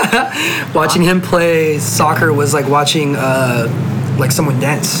 Watching him play soccer was like watching like someone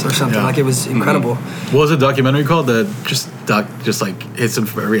dance or something. Like, it was incredible. What was the documentary called that just like hits him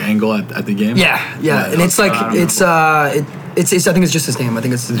from every angle at the game? Yeah. And it's like it's I think it's just his name. I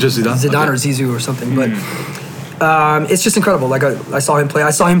think it's just Zidane or Zizou or something. But it's just incredible. Like, I saw him play.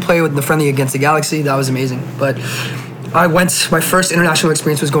 I saw him play with the friendly against the Galaxy. That was amazing. But my first international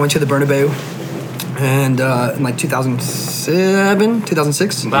experience was going to the Bernabeu. And in like 2007,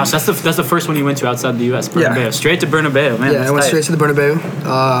 2006. Wow, so that's the first one you went to outside the U.S. Bernabeu. Straight to Bernabeu, man. Yeah, I went straight to the Bernabeu.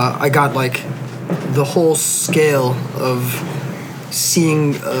 I got like the whole scale of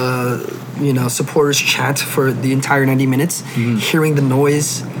seeing supporters chant for the entire 90 minutes, hearing the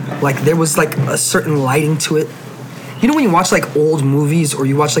noise. Like, there was like a certain lighting to it. When you watch like old movies or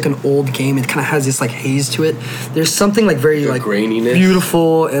you watch like an old game, it kind of has this like haze to it. There's something like very like graininess,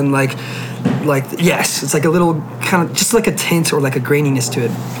 beautiful, and like yes, it's like a little kind of just like a tint or like a graininess to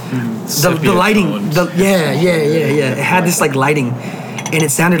it. The lighting, it had this like lighting, and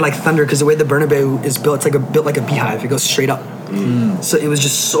it sounded like thunder because the way the Bernabeu is built, it's like built like a beehive. It goes straight up, so it was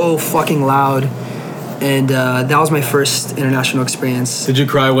just so fucking loud. And that was my first international experience. Did you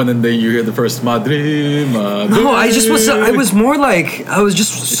cry when you hear the first Madrid? No, I was more like, I was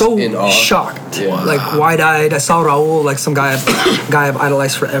just so shocked. Yeah. Wow. Like, wide-eyed. I saw Raul, like some guy I've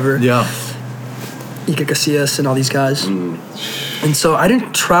idolized forever. Yeah. Iker Casillas and all these guys. And so I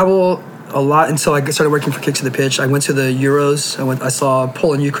didn't travel a lot until I started working for Kicks to the Pitch. I went to the Euros. I saw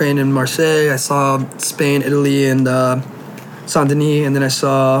Poland, Ukraine, and Marseille. I saw Spain, Italy, and Saint-Denis. And then I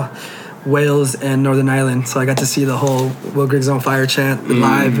saw Wales and Northern Ireland, so I got to see the whole Will Griggs on Fire chant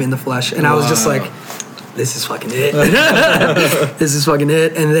live in the flesh, and I was just like, this is fucking it. This is fucking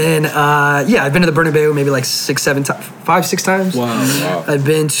it. And then I've been to the Bernabeu maybe like 5, 6 times. Wow. I've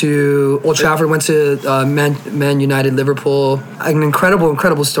been to Old Trafford, went to Man United, Liverpool. An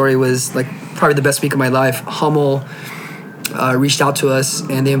incredible story was like probably the best week of my life. Hummel reached out to us,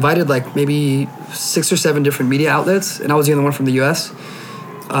 and they invited like maybe 6 or 7 different media outlets, and I was the only one from the US.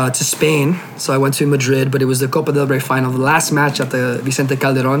 To Spain, so I went to Madrid, but it was the Copa del Rey final, the last match at the Vicente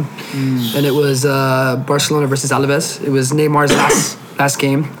Calderón, and it was Barcelona versus Alaves. It was Neymar's last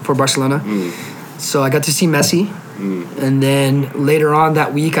game for Barcelona, so I got to see Messi, and then later on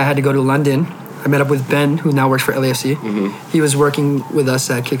that week I had to go to London. I met up with Ben, who now works for LAFC. He was working with us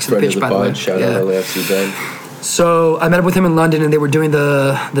at Kicks to the Pitch, by the way. Shout out LAFC Ben. So I met up with him in London, and they were doing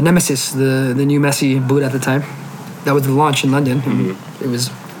the Nemesis, the new Messi boot at the time. That was the launch in London. And it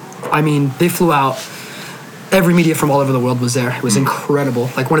was, I mean, they flew out. Every media from all over the world was there. It was incredible.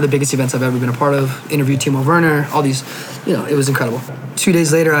 Like one of the biggest events I've ever been a part of. Interviewed Timo Werner, all these, it was incredible. 2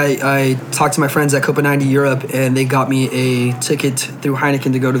 days later, I talked to my friends at Copa 90 Europe, and they got me a ticket through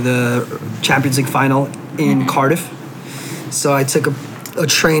Heineken to go to the Champions League final in Cardiff. So I took a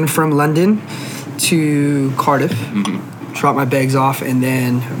train from London to Cardiff, dropped my bags off, and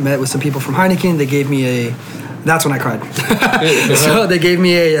then met with some people from Heineken. They gave me that's when I cried. So they gave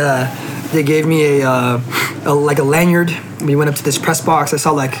me a lanyard. We went up to this press box. I saw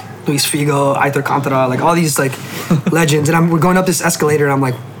like Luis Figo, Aitor Cantara, like all these like legends. And we're going up this escalator, and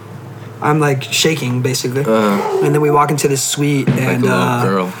I'm like shaking basically. And then we walk into this suite, and like a little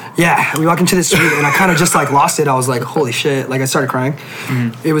girl. Yeah, we walk into this suite, and I kind of just like lost it. I was like, holy shit! Like I started crying.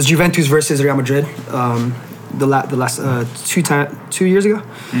 It was Juventus versus Real Madrid. The last 2 years ago.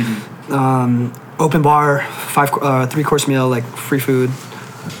 Open bar, 3-course meal, like free food.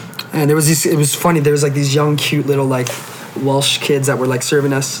 And it was funny. There was like these young, cute little like Welsh kids that were like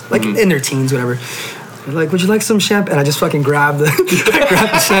serving us, like in their teens, whatever. They're like, would you like some champagne? And I just fucking grabbed the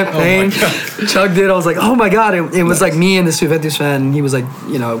champagne, chugged it. I was like, oh my God. It was like me and this Juventus fan. He was like,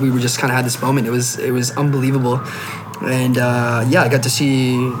 we were just kind of had this moment. It was unbelievable. And I got to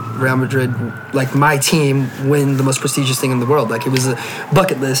see Real Madrid, like my team, win the most prestigious thing in the world. Like it was a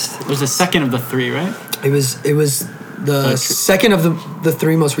bucket list. It was the second of the three, right? It was the second of the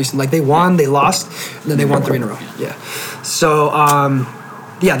three most recent. Like they won, they lost, and then they won 3 in a row. Yeah. So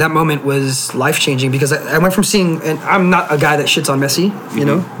that moment was life changing because I went from seeing, and I'm not a guy that shits on Messi,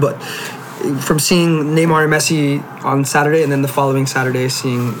 but from seeing Neymar and Messi on Saturday, and then the following Saturday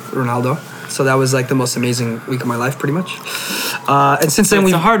seeing Ronaldo. So that was like the most amazing week of my life, pretty much. And since then,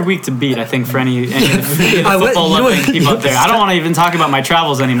 it's a hard week to beat, I think, for any football loving people out there. I don't want to even talk about my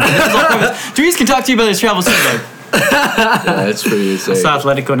travels anymore. Dries can talk to you about his travels too. That's pretty insane. I saw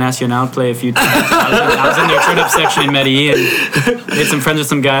Atletico Nacional play a few times. I was in their turn-up section in Medellin. Made some friends with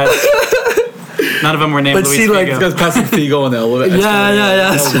some guys. None of them were named Luis Figo. This guy's passing Figo on the elevator.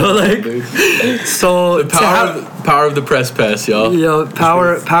 Yeah. So the power of the press pass, y'all.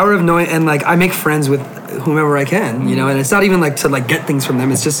 Power of knowing, and like I make friends with whomever I can, and it's not even like to like get things from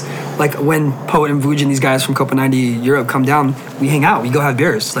them. It's just like when Poet and Vuj and these guys from Copa 90 Europe come down, we hang out, we go have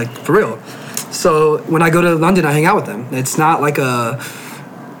beers, like for real. So when I go to London, I hang out with them. It's not like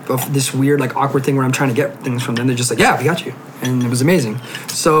this weird like awkward thing where I'm trying to get things from them. They're just like, yeah, we got you, and it was amazing.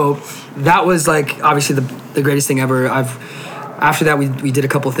 So that was like obviously the greatest thing ever. After that we did a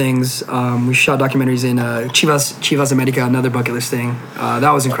couple things. We shot documentaries in Chivas America, another bucket list thing.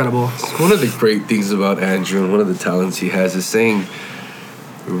 That was incredible. One of the great things about Andrew and one of the talents he has is saying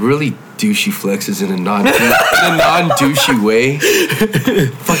really douchey flexes in a non-douchey way.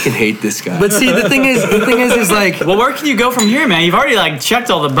 Fucking hate this guy. But see, the thing is like, well, where can you go from here, man? You've already like checked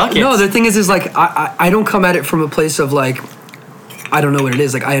all the buckets. No, the thing is like I don't come at it from a place of like I don't know what it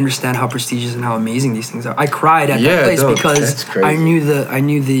is. Like I understand how prestigious and how amazing these things are. I cried at that place because I knew the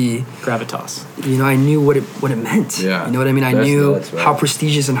gravitas. I knew what it meant. Yeah. You know what I mean? I knew how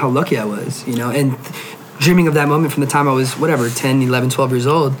prestigious and how lucky I was. And dreaming of that moment from the time I was 10, 11, 12 years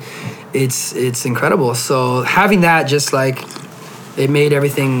old. It's incredible. So having that just like it made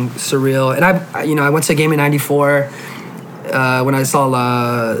everything surreal. And I went to a game in '94 when I saw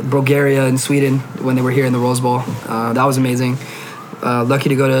Bulgaria and Sweden when they were here in the Rose Bowl. That was amazing. Lucky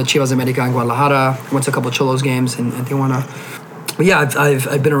to go to Chivas America in Guadalajara. Went to a couple of Cholos games in Tijuana. But yeah,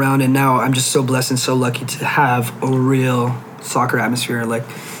 I've been around, and now I'm just so blessed and so lucky to have a real soccer atmosphere. Like,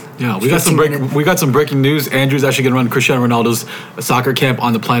 yeah, we got some breaking news. Andrew's actually going to run Cristiano Ronaldo's soccer camp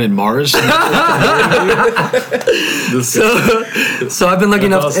on the planet Mars. So I've been lucky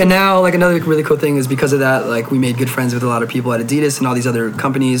enough, awesome. And now like another really cool thing is because of that, like we made good friends with a lot of people at Adidas and all these other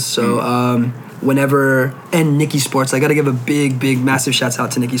companies. So and Nikki Sports, I got to give a big massive shout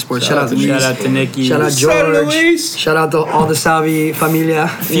out to Nikki Sports. Shout out to Nikki. Shout out George. Shout out to all the Savi familia.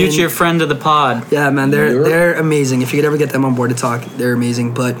 Future friend of the pod. Yeah, man, they're amazing. If you could ever get them on board to talk, they're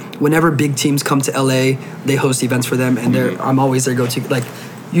amazing. But whenever big teams come to LA, they host events for them, and I'm always their go-to. Like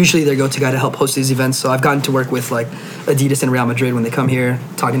usually their go-to guy to help host these events. So I've gotten to work with like Adidas and Real Madrid when they come here,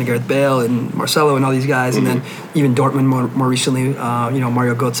 talking to Gareth Bale and Marcelo and all these guys, and then even Dortmund more recently.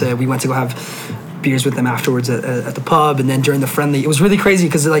 Mario Götze. We went to go have beers with them afterwards at the pub, and then during the friendly, it was really crazy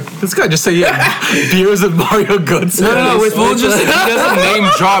because like this guy just said beers with Mario Götze. No, with he doesn't name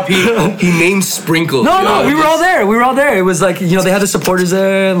drop. He names sprinkles. No, we were all there. It was like they had the supporters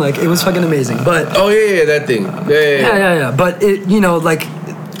there, and like it was fucking amazing. But that thing. Yeah. But it like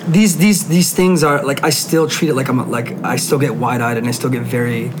these things are like, I still treat it like I still get wide-eyed and I still get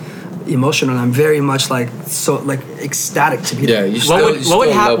very emotional, and I'm very much like ecstatic to be there. Yeah,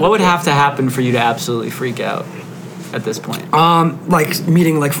 what would have to happen for you to absolutely freak out at this point? Like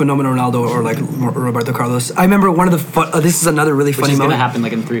meeting like Phenomenal Ronaldo or like Roberto Carlos. I remember one of the this is another really Which funny is going to moment. happen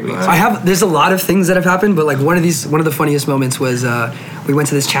like in 3 weeks. There's a lot of things that have happened, but like one of the funniest moments was we went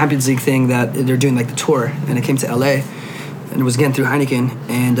to this Champions League thing that they're doing like the tour, and it came to LA, and it was again through Heineken,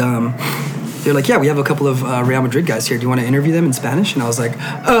 and they're like, yeah, we have a couple of Real Madrid guys here. Do you want to interview them in Spanish? And I was like,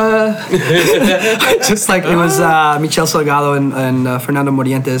 just like it was Michel Salgado and Fernando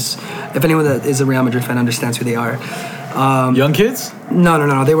Morientes. If anyone that is a Real Madrid fan understands who they are. Young kids?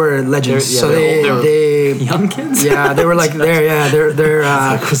 No. They were legends. They young kids. Yeah, they were like they're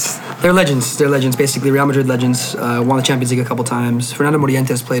legends. They're legends. Basically, Real Madrid legends. Won the Champions League a couple times. Fernando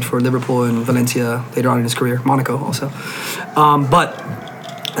Morientes played for Liverpool and Valencia later on in his career. Monaco also.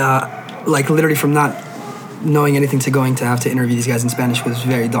 Like literally from not knowing anything to going to have to interview these guys in Spanish was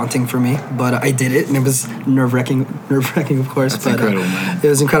very daunting for me, but I did it, and it was nerve-wracking of course. That's but incredible, man. It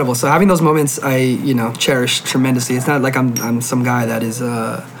was incredible. So having those moments, I cherish tremendously. It's not like I'm some guy that is.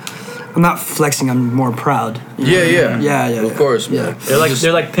 I'm not flexing. I'm more proud. Yeah. Of course, man. Yeah.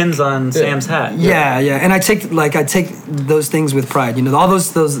 They're like pins on Sam's hat. Yeah, and I take those things with pride. All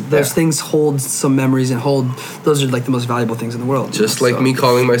those things hold some memories, and those are like the most valuable things in the world. Just like me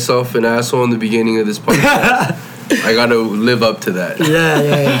calling myself an asshole in the beginning of this podcast. I gotta live up to that.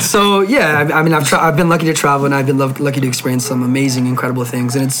 Yeah. So I mean, I've been lucky to travel, and I've been lucky to experience some amazing, incredible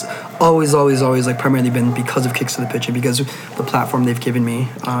things, and it's always like primarily been because of Kicks to the Pitch and because of the platform they've given me.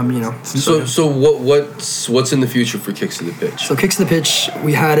 So what's in the future for Kicks to the Pitch? So Kicks to the Pitch,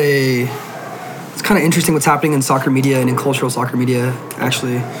 we had it's kind of interesting what's happening in soccer media and in cultural soccer media.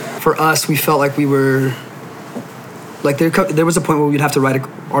 Actually, for us, we felt like we were. Like there was a point where we'd have to write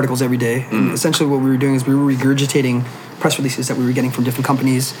articles every day, and essentially what we were doing is we were regurgitating press releases that we were getting from different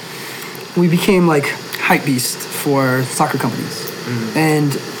companies. We became like hype beast for soccer companies,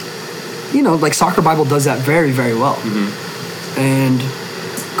 and like Soccer Bible does that very, very well. And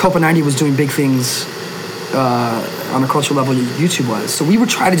Copa 90 was doing big things on a cultural level, YouTube was. So we would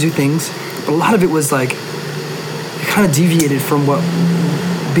try to do things, but a lot of it was like it kind of deviated from what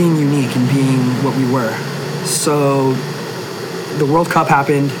being unique and being what we were. So the World Cup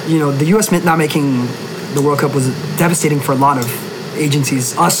happened. The U.S. not making the World Cup was devastating for a lot of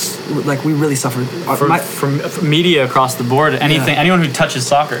agencies. Us, like, we really suffered. From media across the board, anyone who touches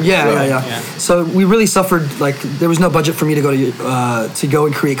soccer. Yeah. So we really suffered. Like, there was no budget for me to go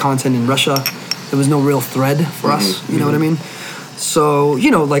and create content in Russia. There was no real thread for us. You know what I mean? So,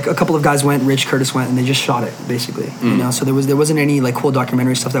 like a couple of guys went, Rich Curtis went, and they just shot it, basically. So there wasn't any like cool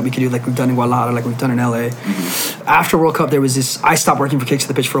documentary stuff that we could do, like we've done in Guadalajara, like we've done in LA. After World Cup, there was this. I stopped working for Kicks to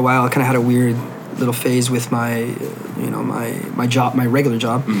the Pitch for a while. I kind of had a weird little phase with my, my job, my regular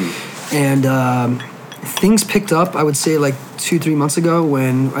job, and things picked up. I would say like 2-3 months ago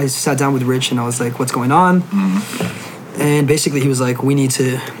when I sat down with Rich and I was like, "What's going on?" And basically he was like, "We need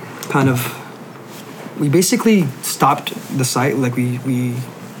to kind of." We basically stopped the site, like we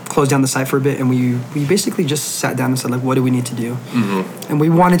closed down the site for a bit, and we basically just sat down and said, like, what do we need to do? And we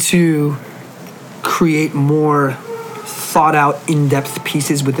wanted to create more thought out, in-depth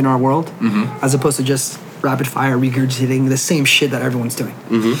pieces within our world, as opposed to just rapid fire regurgitating the same shit that everyone's doing.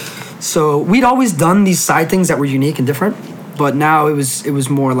 So we'd always done these side things that were unique and different, but now it was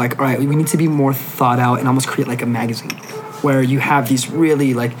more like, all right, we need to be more thought out and almost create like a magazine where you have these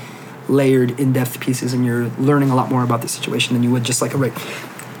really like layered, in-depth pieces, and you're learning a lot more about the situation than you would just like a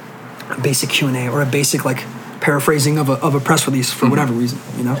basic Q&A or a basic like paraphrasing of a press release for whatever reason,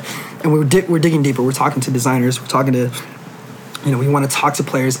 And we're digging deeper. We're talking to designers. We're talking to, we want to talk to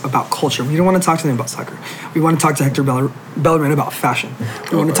players about culture. We don't want to talk to them about soccer. We want to talk to Hector Bellerin about fashion.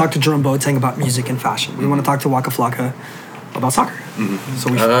 We want to talk to Jerome Boateng about music and fashion. We want to talk to Waka Flocka about soccer. So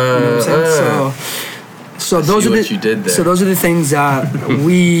we, you know what I'm saying? So those are the things that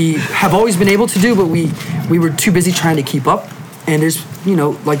we have always been able to do, but we were too busy trying to keep up. And there's,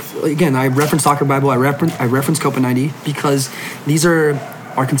 like, again, I reference Soccer Bible, I reference Copa 90 because these are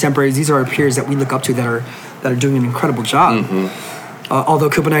our contemporaries, these are our peers that we look up to that are doing an incredible job. Although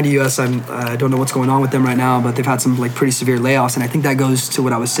Copa 90 US, I don't know what's going on with them right now, but they've had some like pretty severe layoffs, and I think that goes to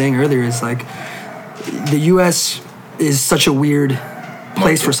what I was saying earlier. Is like the US is such a weird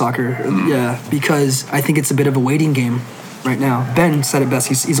place for soccer, because I think it's a bit of a waiting game right now. Ben said it best.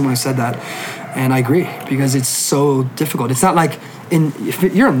 He's the one who said that, and I agree because it's so difficult. It's not like if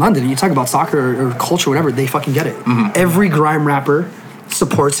you're in London and you talk about soccer or culture or whatever, they fucking get it. Every grime rapper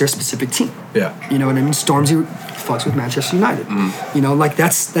supports their specific team. Yeah. You know what I mean? Stormzy fucks with Manchester United. You know, like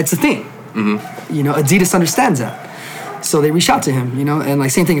that's the thing. You know, Adidas understands that. So they reach out to him, you know, and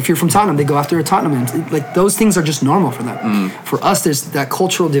like same thing. If you're from Tottenham, they go after a Tottenham, and like those things are just normal for them. For us, there's that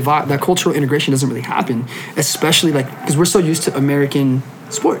cultural divide, that cultural integration doesn't really happen, especially like because we're so used to American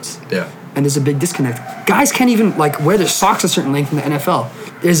sports. Yeah. And there's a big disconnect. Guys can't even like wear their socks a certain length in the NFL.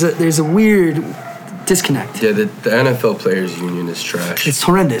 There's a weird disconnect. Yeah, the NFL Players Union is trash. It's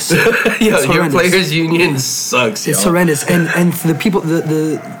horrendous. Your Players Union sucks, It's horrendous. And for the people,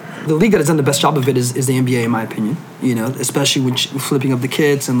 the league that has done the best job of it is the NBA, in my opinion. You know, especially with flipping up the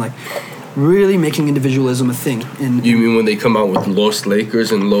kids and like really making individualism a thing. You mean when they come out with Los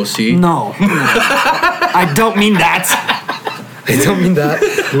Lakers and Los C? No. I don't mean that. I don't mean that.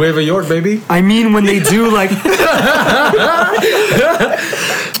 Nueva York, baby. I mean when they do like,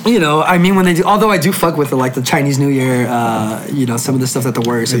 you know, I mean when they do. Although I do fuck with like the Chinese New Year, you know, some of the stuff that the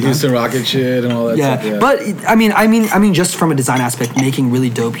Warriors The have done. Houston Rocket shit and all that Yeah. stuff. Yeah, But I mean, just from a design aspect, making really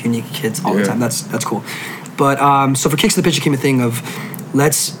dope, unique kits all the time. That's cool. But so for Kicks to the Pitch, it came a thing of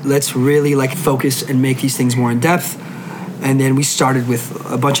let's really like focus and make these things more in depth. And then we started with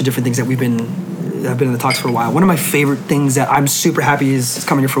a bunch of different things that have been in the talks for a while. One of my favorite things that I'm super happy is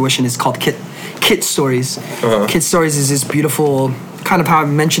coming to fruition is called Kit Stories. Kit Stories is this beautiful kind of how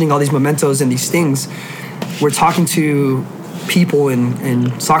I'm mentioning all these mementos and these things. We're talking to people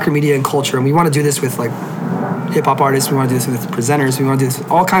in soccer media and culture, and we want to do this with like hip hop artists. We want to do this with presenters. We want to do this with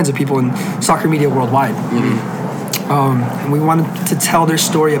all kinds of people in soccer media worldwide. And we wanted to tell their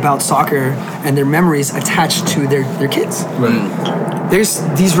story about soccer and their memories attached to their kids. Right. There's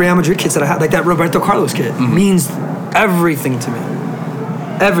these Real Madrid kids that I have, like that Roberto Carlos kid, means everything to me.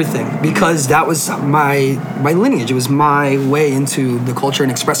 Everything, because that was my lineage. It was my way into the culture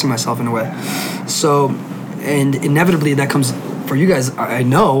and expressing myself in a way. So, and inevitably that comes for you guys. I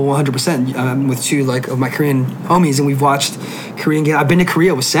know 100%. I'm with two like of my Korean homies, and we've watched Korean game. I've been to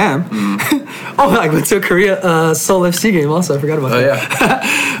Korea with Sam. Oh, I went to a Korea Seoul FC game also. I forgot about that.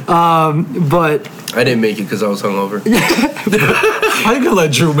 Yeah. But I didn't make it because I was hungover. How you gonna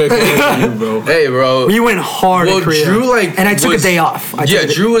let Drew make it for you, bro? Hey, bro. we went hard Well, at Korea. Drew and I took a day off.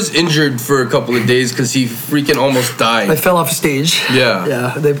 Drew was injured for a couple of days because he freaking almost died. I fell off a stage. Yeah.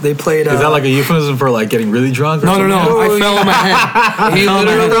 Yeah. They played. Is that like a euphemism for like getting really drunk? Or No. something? I fell on my head. He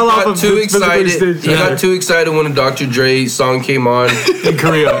literally fell off got of too the excited. stage. He got too excited when a Dr. Dre song came on, In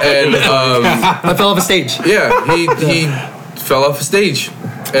Korea. and I fell off a stage. yeah, he fell off a stage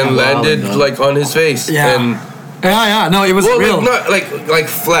and landed no. like on his face. Yeah. And Yeah. No, it was well, real. like not like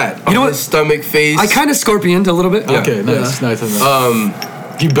flat. You know on what? his stomach, face. I kind of scorpioned a little bit. Okay, nice.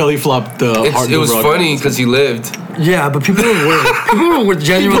 You belly flopped the heart. It was funny because he lived. Yeah, but people were worried. People were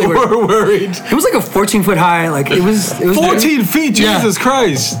genuinely People worried. were worried. It was like a 14-foot high. Like it was 14 feet, Yeah. Jesus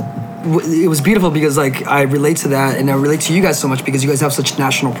Christ. It was beautiful because like I relate to that, and I relate to you guys so much because you guys have such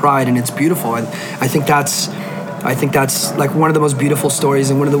national pride, and it's beautiful. And I think that's like one of the most beautiful stories,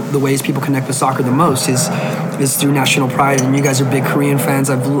 and one of the ways people connect with soccer the most is through national pride. And you guys are big Korean fans.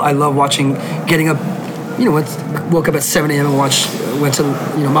 I love watching, getting up, woke up at 7 a.m. and went to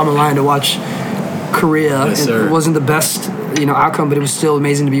Mama Lion to watch Korea. Yes, and sir. it wasn't the best outcome, but it was still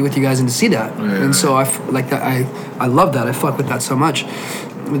amazing to be with you guys and to see that. Yeah. And so I love that. I fuck with that so much.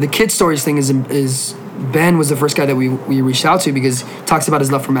 The Kid Stories thing is Ben was the first guy that we reached out to because he talks about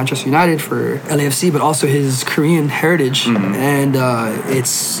his love for Manchester United, for LAFC, but also his Korean heritage. And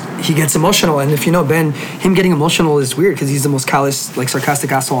he gets emotional. And if you know Ben, him getting emotional is weird because he's the most callous, like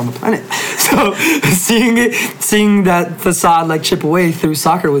sarcastic asshole on the planet. So seeing that facade like chip away through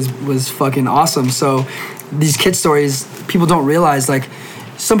soccer was fucking awesome. So these Kid Stories, people don't realize, like,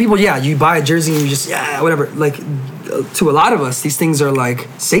 some people, you buy a jersey and you just, whatever. Like, to a lot of us, these things are like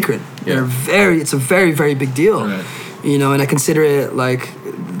sacred. Yeah. It's a very, very big deal. Right. And I consider it like,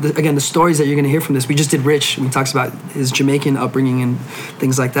 the stories that you're going to hear from this. We just did Rich, and he talks about his Jamaican upbringing and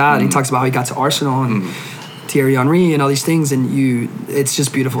things like that. And he talks about how he got to Arsenal and Thierry Henry and all these things. And it's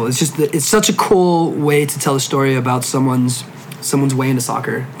just beautiful. It's such a cool way to tell a story about someone's way into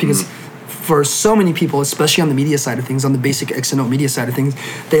soccer. Because for so many people, especially on the media side of things, on the basic X and O media side of things,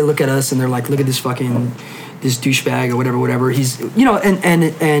 they look at us and they're like, look at this douchebag or whatever. He's,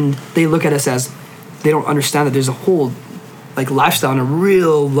 and they look at us as, they don't understand that there's a whole like lifestyle and a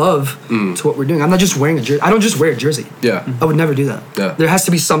real love to what we're doing. I'm not just wearing a jersey. I don't just wear a jersey. Yeah. I would never do that. Yeah. There has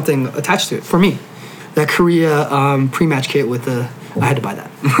to be something attached to it. For me, that Korea pre-match kit with I had to buy that.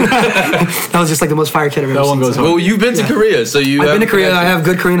 That was just like the most fire kit I've ever That one seen. goes So- home. Well, you've been to Korea, so you. I've been to have Korea. I connection. have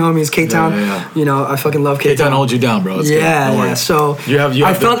good Korean homies. K-Town. Yeah. I fucking love K-Town. K-Town holds you down, bro. It's good. Don't worry. So You have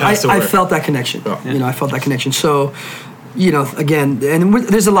I the pass to I work. felt that connection. Yeah. I felt that connection. So again, and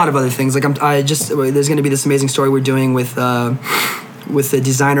there's a lot of other things. Like there's going to be this amazing story we're doing with the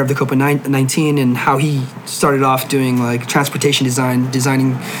designer of the Copa 19 and how he started off doing like transportation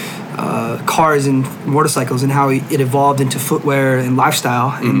designing cars and motorcycles, and how it evolved into footwear and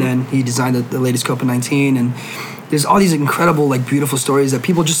lifestyle, and then he designed the latest Copa 19. And there's all these incredible, like, beautiful stories that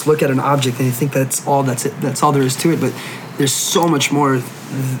people just look at an object and they think that's all there is to it, but there's so much more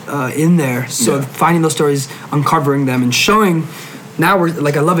in there. So finding those stories, uncovering them, and showing. Now we're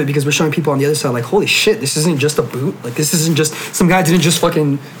like, I love it because we're showing people on the other side, like, holy shit, this isn't just a boot. Like, this isn't just some guy didn't just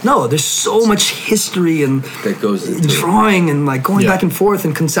fucking. No, there's so much history and that goes into drawing and like going back and forth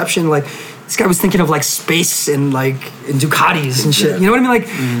and conception. Like, this guy was thinking of like space and like Ducatis and shit. You know what I mean?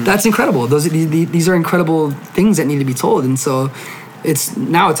 Like, that's incredible. These are incredible things that need to be told. And so it's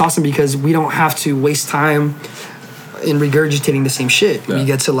awesome because we don't have to waste time in regurgitating the same shit. We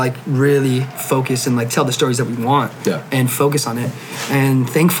get to like really focus and like tell the stories that we want and focus on it. And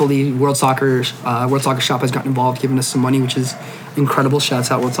thankfully, World Soccer Shop has gotten involved, giving us some money, which is incredible. Shouts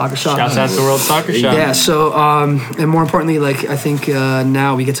out World Soccer Shop. Shouts out to World Soccer Shop. Yeah. So and more importantly, like, I think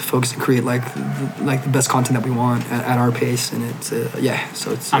now we get to focus and create like the best content that we want at our pace, and it's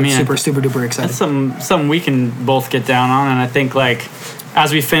So it's super duper exciting. That's something we can both get down on, and I think like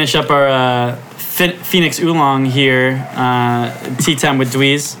as we finish up our Phoenix Oolong here, tea time with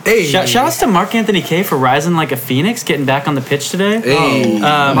Dweez. Hey. Shout outs to Mark Anthony Kaye for rising like a phoenix, getting back on the pitch today. Hey.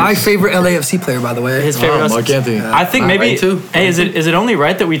 My favorite LAFC player, by the way. His favorite. Mark Anthony. I think maybe. Mine too. Hey, is it only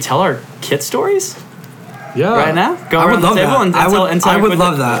right that we tell our kid stories Yeah. right now? Go I would around the love table that. and I would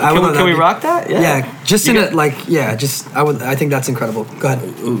love that. Can we rock that? Yeah. Just You in got- it, like, I think that's incredible. Go ahead.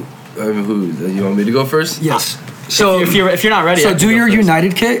 Ooh, you want me to go first? Yes. So If you're not ready, I So can do go your first.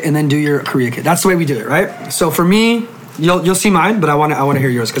 United kit and then do your Korea kit. That's the way we do it, right? So for me, you'll see mine, but I want to hear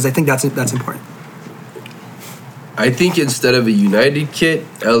yours because I think that's important. I think instead of a United kit,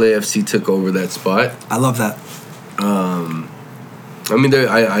 LAFC took over that spot. I love that. I mean,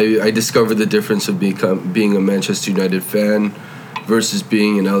 I discovered the difference of being a Manchester United fan versus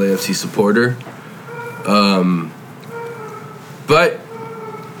being an LAFC supporter. But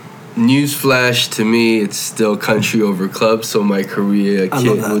newsflash, to me, it's still country over club, so my Korea I love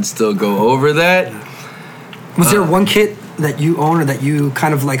kit that. would still go over that. Was there one kit that you own or that you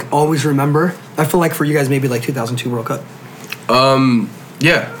kind of like always remember? I feel like for you guys, maybe like 2002 World Cup.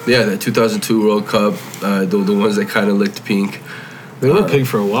 Yeah, that 2002 World Cup, the ones that kind of looked pink. They were pink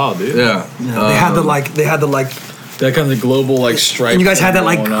for a while, dude. Yeah. They had the That kind of global like stripe. and you guys had that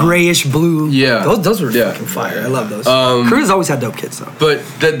like going on. grayish blue. Yeah. Those were Yeah. fucking fire. I love those. Korea's always had dope kits though. But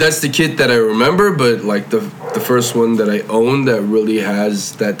that's the kit that I remember. But like the first one that I own that really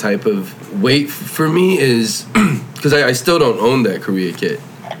has that type of weight for me is because I still don't own that Korea kit.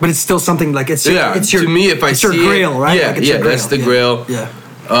 But it's still something like it's your to me, if I it's see your grail, right? Yeah, Like, it's your that's the grail. Yeah.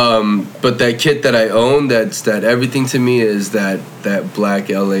 But that kit that I own, that everything to me is that black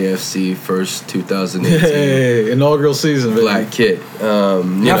LAFC first 2018 Hey, inaugural season, baby. black kit.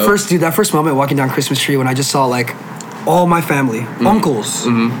 That first moment walking down Christmas tree when I just saw like all my family, uncles.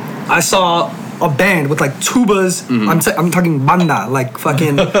 I saw a band with like tubas. I'm talking banda, like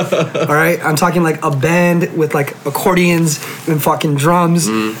fucking. All right, I'm talking like a band with like accordions and fucking drums.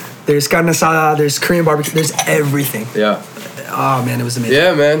 There's carne asada, there's Korean barbecue, there's everything. Yeah. Oh man, it was amazing.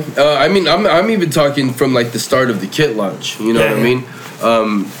 Yeah, man. I mean, I'm even talking from like the start of the kit launch. You know what I mean?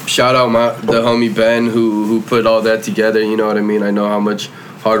 Shout out the homie Ben who put all that together. You know what I mean? I know how much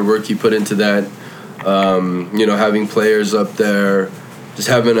hard work he put into that. Having players up there, just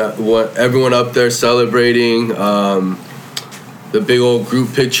having everyone up there celebrating. The big old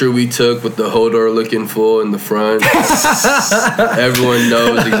group picture we took with the Hodor looking full in the front. Everyone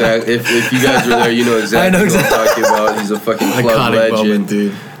knows exactly. If you guys were there, you know exactly what I'm talking about. He's a fucking club Iconic legend. moment,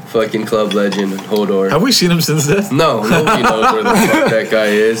 dude. Fucking club legend, Hodor. Have we seen him since then? No, nobody knows where the fuck that guy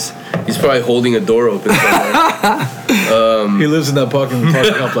is. He's probably holding a door open somewhere. He lives in that parking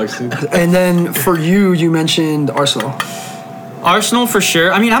complex, dude. And then for you mentioned Arsenal. Arsenal for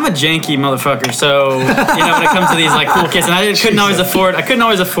sure. I mean, I'm a janky motherfucker, so when it comes to these like cool kits, and I couldn't always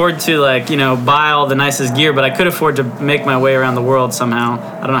afford to like buy all the nicest gear, but I could afford to make my way around the world somehow.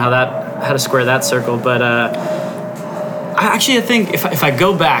 I don't know how to square that circle, but I think if I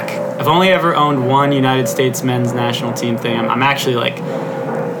go back, I've only ever owned one United States men's national team thing. I'm actually like,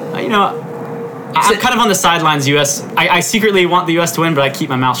 I'm kind of on the sidelines. U.S. I secretly want the U.S. to win, but I keep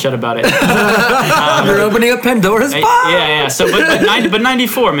my mouth shut about it. You're opening up Pandora's box. Yeah. So, but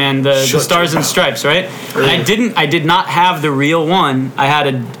 94, man, the Stars and Stripes, right? And I did not have the real one. I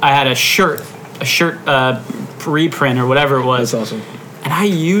had a shirt reprint or whatever it was. That's awesome. And I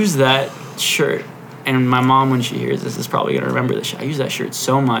used that shirt and my mom, when she hears this, is probably gonna remember this. I used that shirt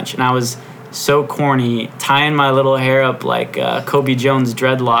so much, and I was so corny, tying my little hair up like Kobe Jones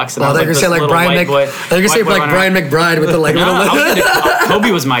dreadlocks. And I was they're gonna say like Brian Brian McBride with the like.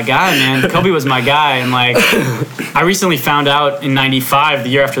 Kobe was my guy, man. Kobe was my guy, and like I recently found out in '95, the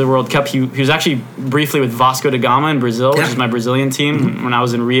year after the World Cup, he was actually briefly with Vasco da Gama in Brazil, which is my Brazilian team. Mm-hmm. When I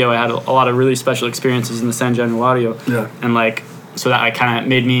was in Rio, I had a lot of really special experiences in the San Januario, and like. So that I kind of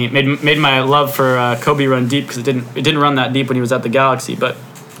made my love for Kobe run deep, because it didn't run that deep when he was at the Galaxy, but.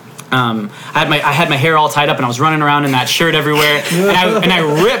 I had my hair all tied up, and I was running around in that shirt everywhere, and I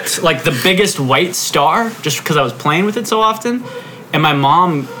ripped like the biggest white star just because I was playing with it so often, and my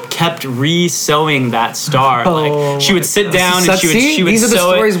mom kept re-sewing that star. Like she would sit down and she would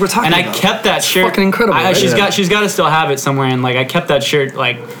sew it, and I kept that shirt. Fucking incredible. She's got to still have it somewhere, and like I kept that shirt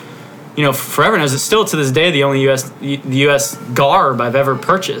like. Forever, and it's still to this day the only U.S. garb I've ever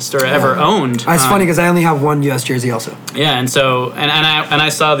purchased or ever owned. It's funny because I only have one U.S. jersey also. Yeah, and so I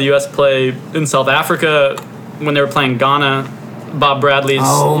saw the U.S. play in South Africa when they were playing Ghana. Bob Bradley's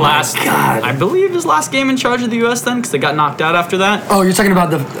I believe his last game in charge of the U.S. then, because they got knocked out after that. Oh, you're talking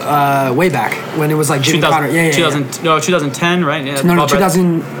about the way back when it was like Jimmy Connor. Yeah. 2010, right? Yeah, no,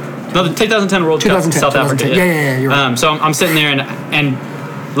 2000. No, the 2010 World Cup in South Africa. Yeah. You're right. So I'm sitting there and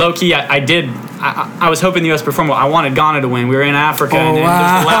low key, I was hoping the U.S. performed well. I wanted Ghana to win. We were in Africa, and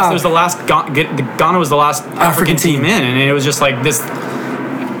Ghana was the last African team in, and it was just like this.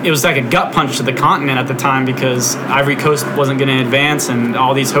 It was like a gut punch to the continent at the time, because Ivory Coast wasn't going to advance, and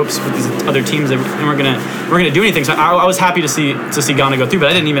all these hopes with these other teams that weren't going to do anything. So I was happy to see Ghana go through, but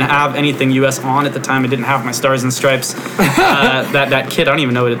I didn't even have anything U.S. on at the time. I didn't have my Stars and Stripes. That kit, I don't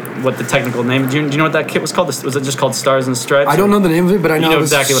even know what the technical name. Do you know what that kit was called? Was it just called Stars and Stripes? I don't know the name of it, but I know it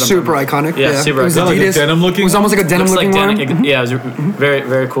was exactly super iconic. Yeah, super iconic. Like a denim looking. It was almost like a denim looking one. Yeah, it was very,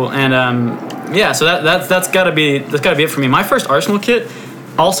 very cool. And so that's gotta be it for me. My first Arsenal kit.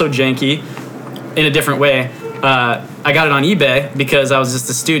 Also janky, in a different way. I got it on eBay because I was just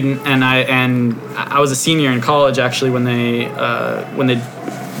a student, and I was a senior in college actually when they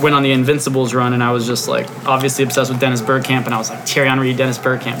went on the Invincibles run, and I was just like obviously obsessed with Dennis Bergkamp, and I was like Thierry Henry, Dennis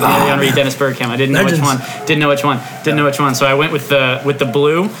Bergkamp, Thierry Henry, Dennis Bergkamp. I didn't know which one. So I went with the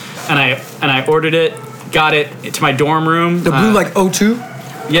blue, and I ordered it, got it to my dorm room. The blue like O2.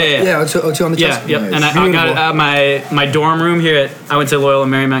 Yeah, O2 on the chest. Yeah. Nice. And I got it at my dorm room here I went to Loyola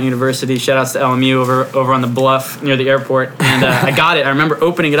Marymount University. Shout outs to LMU over on the bluff near the airport. And I got it. I remember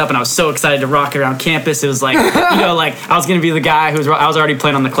opening it up, and I was so excited to rock it around campus. It was like, like I was gonna be the guy I was already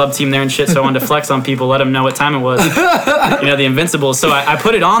playing on the club team there and shit. So I wanted to flex on people, let them know what time it was. The Invincibles. So I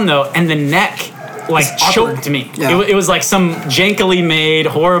put it on though, and the neck choked me. Yeah. It was like some jankily made,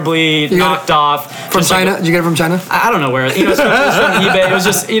 horribly knocked off. From China? Did you get it from China? I don't know where. It was from eBay. It was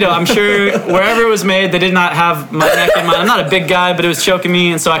just, I'm sure wherever it was made, they did not have my neck in mind. I'm not a big guy, but it was choking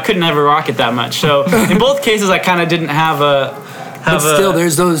me, and so I couldn't ever rock it that much. So in both cases, I kind of didn't have a... But still,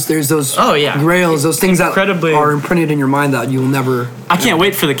 there's those grails, those things that are imprinted in your mind that you'll never... I can't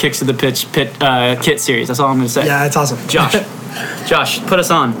wait for the Kicks to the Pitch kit series. That's all I'm going to say. Yeah, it's awesome. Josh, put us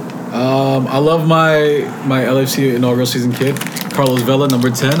on. I love my LFC inaugural season kit, Carlos Vela, number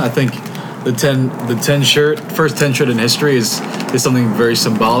 10. I think the 10 shirt, first 10 shirt in history is something very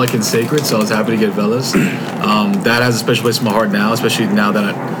symbolic and sacred. So I was happy to get Vela's. That has a special place in my heart now, especially now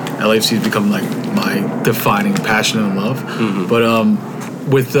that LFC has become like my defining passion and love. Mm-hmm. But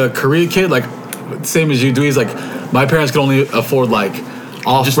with the Korea kit, like same as you do, he's like my parents could only afford like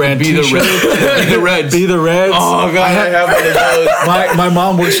off-brand t-shirts. Be the Reds. Be the Reds. Oh, God, I have one of those. My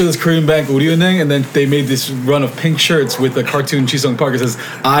mom works for this Korean bank, Uryeoneng, and then they made this run of pink shirts with the cartoon Chisung Park. It says,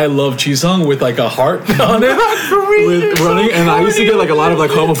 I love Chisung, with like a heart on it. With running, and I used to get like a lot of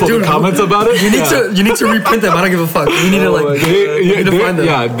like homophobic comments about it. You need to reprint them. I don't give a fuck. You need to find them.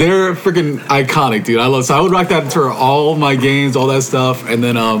 Yeah, they're freaking iconic, dude. So I would rock that for all my games, all that stuff. And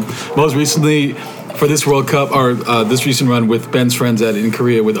then most recently, for this World Cup, or this recent run with Ben's friends in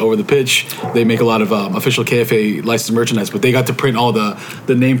Korea with Over the Pitch, they make a lot of official KFA licensed merchandise, but they got to print all the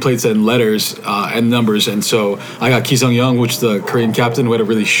nameplates and letters and numbers. And so I got Ki Sung-young, which is the Korean captain who had a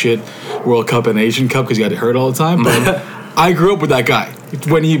really shit World Cup and Asian Cup because he got hurt all the time. But I grew up with that guy.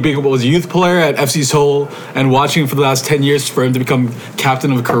 When he was a youth player at FC Seoul, and watching him for the last 10 years for him to become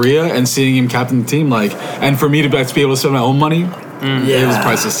captain of Korea and seeing him captain the team, and for me to be able to spend my own money, it was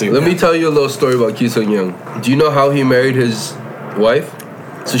priceless too. Let me tell you a little story about Ki Sung-young. Do you know how he married his wife?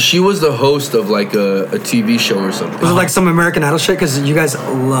 So she was the host of like a TV show or something. Was it like some American Idol shit? Because you guys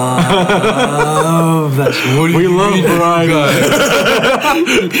love that shit. We love variety.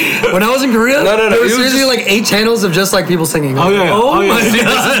 When I was in Korea, No. there It was was seriously just- like 8 channels of just like people singing. Oh, yeah. Oh, Oh, yeah. my See, This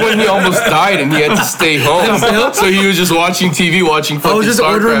god. is when he almost died and he had to stay home. So he was just watching TV, watching fucking I was just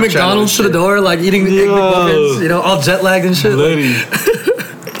ordering StarCraft McDonald's to channel the door, like eating Egg Yo. McMuffins, you know, all jet lagged and shit. Lady.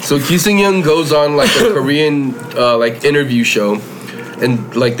 So Ki Seung-young goes on like a Korean like interview show,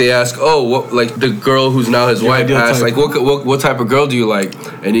 and like they ask, oh, what, like the girl who's now his Your wife ideal asks, type. like, what type of girl do you like?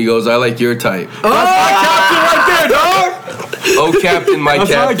 And he goes, I like your type. Right there, dog. Oh, Captain, my That's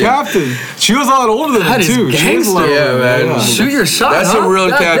my Captain. captain. She was a lot older than That him, is too. She was a lot gangster. Yeah, older, man. yeah. Shoot your shot. That's huh? a real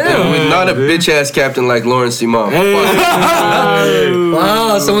God captain, damn. with not a dude. bitch ass captain like Lawrence Simon.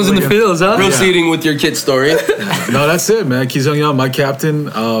 Wow, someone's in the fields, huh? Proceeding with your kid story. No, that's it, man. Ki Seung-young, my captain.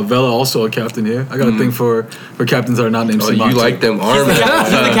 Vela also a captain here. I got a thing for captains that are not named Oh, Simon. you like them He's the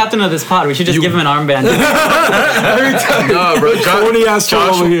armbands. captain of this pod. We should just give him an armband. No, bro. Corny ass troll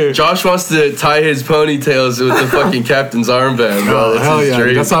over here. Josh wants to tie his ponytails with the fucking captain's armband, bro. Oh, That's hell his yeah.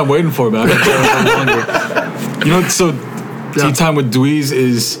 dream. That's what I'm waiting for, man. I gotta longer. You know, so tea time with Dweez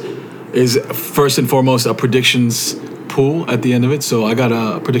is first and foremost a predictions pool at the end of it. So I got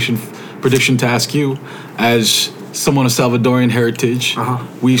a prediction to ask you as someone of Salvadorian heritage.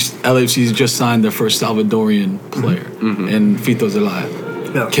 LAFC's just signed their first Salvadorian player in Fito Zelaya.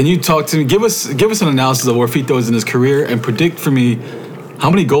 Yeah. Can you talk to me? Give us an analysis of where Fito is in his career and predict for me how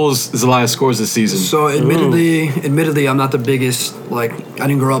many goals Zelaya scores this season. So admittedly, I'm not the biggest, like, I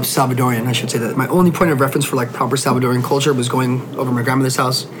didn't grow up Salvadorian, I should say that. My only point of reference for like proper Salvadorian culture was going over my grandmother's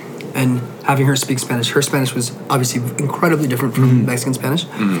house and having her speak Spanish. Her Spanish was obviously incredibly different from Mexican Spanish.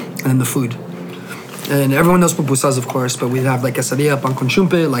 And then the food. And everyone knows pupusas, of course, but we'd have like quesadilla, pan con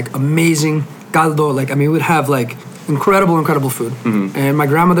chumpe, like amazing caldo. Like, I mean, we'd have like incredible food. And my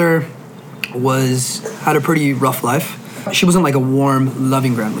grandmother had a pretty rough life. She wasn't like a warm,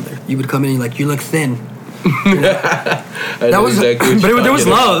 loving grandmother. You would come in and you're like, you look thin. There was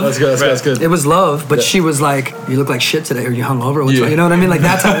love. That's good. That's good. It was love, but she was like, you look like shit today, or you hungover. Yeah. You know what I mean? Like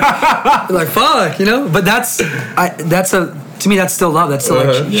that's how, like fuck, you know. But to me, that's still love. That's still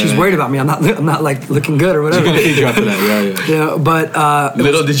like she's worried about me. I'm not like looking good or whatever. She's gonna feed you after that. Yeah. Yeah, but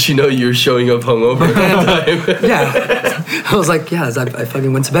Little did she know you were showing up hungover. yeah, I was like, yeah, I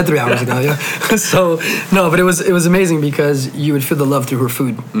fucking went to bed 3 hours ago. Yeah, so no, but it was amazing because you would feel the love through her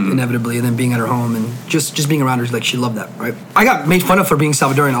food inevitably, and then being at her home and just being around her, like she loved that, right? I got made fun of for being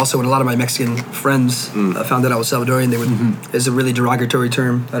Salvadorian also when a lot of my Mexican friends found out I was Salvadorian. They would it's a really derogatory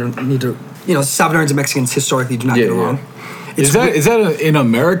term. I don't need to, Salvadorians and Mexicans historically do not get along. Is that an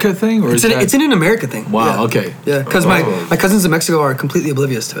America thing or It's an America thing. Wow. Yeah. Okay. Yeah, because my cousins in Mexico are completely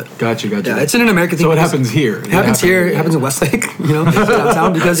oblivious to it. Gotcha. Yeah, it's an American thing. So it because happens here. It happens here. It happens in Westlake.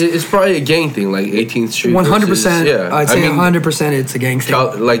 Downtown because It's probably a gang thing, like 18th Street. 100%. versus- Yeah, I'd say I mean, 100%. It's a gang thing.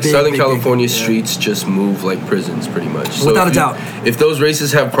 Like Big, Southern big, big California thing. Yeah. streets just move like prisons, pretty much. So Without if a doubt. If those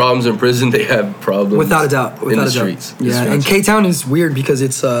races have problems in prison, they have problems. Without a doubt. in Without the a doubt. streets. Yeah, and K-Town is weird because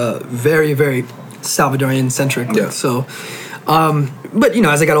it's very, very Salvadorian centric. Yeah. So, but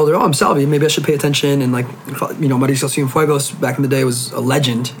as I got older, I'm Salvi. Maybe I should pay attention. And Mauricio Cienfuegos back in the day was a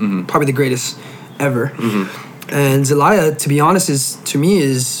legend, probably the greatest ever. And Zelaya, to be honest,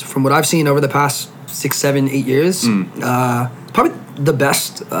 is from what I've seen over the past 6, 7, 8 years, probably the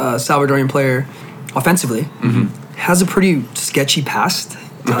best Salvadorian player offensively. Has a pretty sketchy past,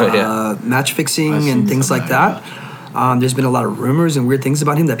 match fixing I've and seen things some like of that, that. There's been a lot of rumors and weird things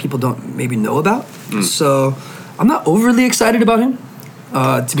about him that people don't maybe know about. So I'm not overly excited about him,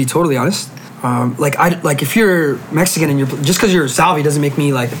 to be totally honest. If you're Mexican and just because you're Salvi doesn't make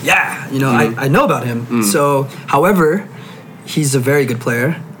me like, I know about him. So, however, he's a very good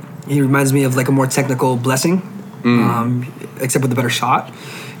player. He reminds me of like a more technical Blessing, except with a better shot.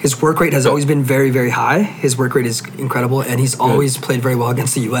 His work rate has always been very, very high. His work rate is incredible, and he's always played very well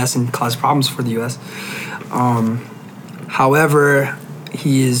against the U.S. and caused problems for the U.S. However,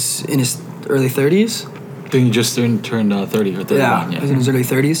 he is in his early 30s. I think he just turned 30 or 31. Yeah, he's in his early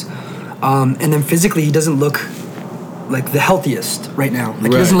 30s. And then physically, he doesn't look like the healthiest right now.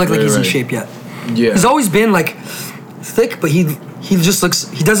 Like he doesn't look like he's in shape yet. Yeah. He's always been like thick, but he just looks.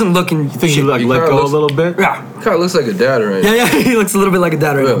 He doesn't look in. I think he shape. let kinda go looks- a little bit. Yeah. Kind of looks like a dad, right? Yeah, he looks a little bit like a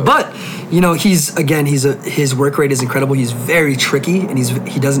dad right now. Yeah. But his work rate is incredible. He's very tricky, and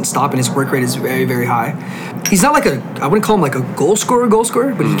he doesn't stop, and his work rate is very, very high. He's not like I wouldn't call him like a goal scorer,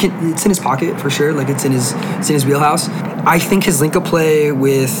 but it's in his pocket for sure. Like it's in his wheelhouse. I think his link-up play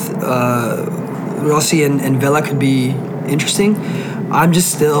with Rossi and Vela could be interesting. I'm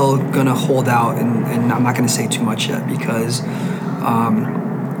just still gonna hold out, and I'm not gonna say too much yet because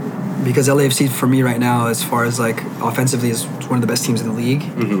LAFC for me right now, as far as like offensively, is one of the best teams in the league,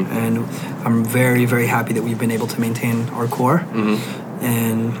 and I'm very, very happy that we've been able to maintain our core.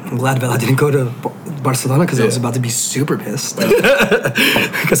 And I'm glad Vela didn't go to Barcelona because I was about to be super pissed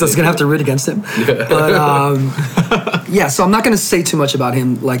because I was gonna have to root against him. But yeah, so I'm not gonna say too much about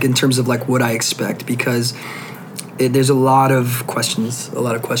him, like in terms of like what I expect, because there's a lot of questions,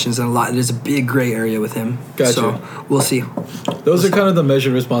 and there's a big gray area with him. Gotcha. So we'll see. Those are kind of the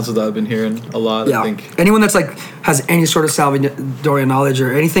measured responses that I've been hearing a lot. Yeah. I think Anyone that's like has any sort of Salvadorian knowledge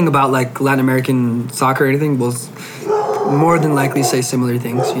or anything about like Latin American soccer or anything will more than likely say similar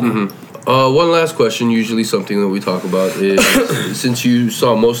things. You know. Mm-hmm. One last question, usually something that we talk about is, since you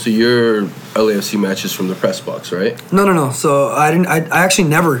saw most of your LAFC matches from the press box, right? No. So I actually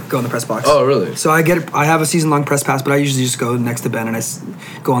never go in the press box. Oh, really? So I have a season-long press pass, but I usually just go next to Ben and I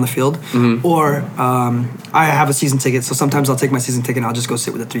go on the field. Mm-hmm. Or I have a season ticket, so sometimes I'll take my season ticket and I'll just go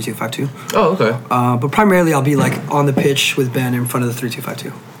sit with the 3252. Oh, okay. But primarily I'll be like on the pitch with Ben in front of the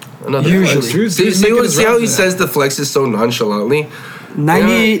 3252. Usually. See how he says the flexes so nonchalantly?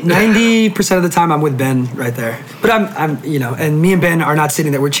 90% of the time I'm with Ben right there. But I'm and me and Ben are not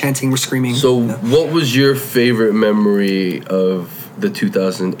sitting there, we're chanting, we're screaming. So what was your favorite memory of the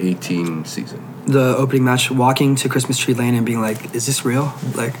 2018 season? The opening match, walking to Christmas Tree Lane and being like, is this real?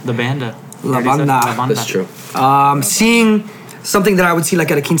 Like The banda. La Banda. That's true. Seeing something that I would see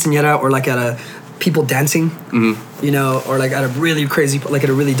like at a quinceañera or like at a people dancing, or like at a really crazy, like at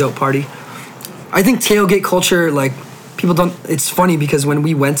a really dope party. I think tailgate culture, like people don't. It's funny because when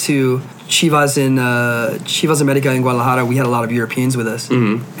we went to Chivas America in Guadalajara, we had a lot of Europeans with us,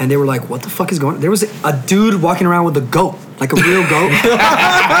 and they were like, "What the fuck is going on?" There was a dude walking around with a goat, like a real goat.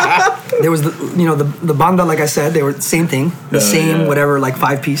 There was the banda, like I said, they were the same thing, whatever, like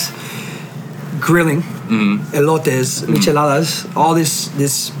 5-piece grilling, elotes, micheladas, all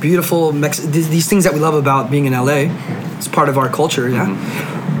this beautiful these things that we love about being in LA. It's part of our culture, yeah.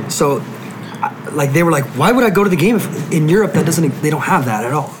 So. Like they were like, why would I go to the game if in Europe they don't have that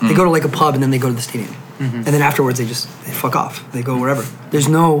at all? They go to like a pub and then they go to the stadium, and then afterwards they fuck off. They go wherever. There's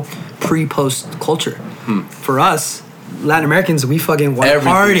no pre-post culture. For us, Latin Americans, we fucking want to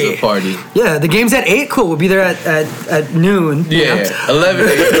party. A party. Yeah, the game's at 8. Cool, we'll be there at noon. Yeah, 11.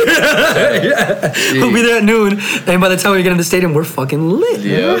 We'll be there at noon, and by the time we get in the stadium, we're fucking lit.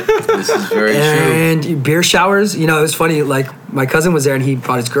 Yeah, this is very true. And beer showers. It was funny. Like my cousin was there, and he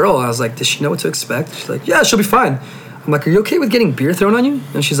brought his girl. And I was like, does she know what to expect? She's like, yeah, she'll be fine. I'm like, are you okay with getting beer thrown on you?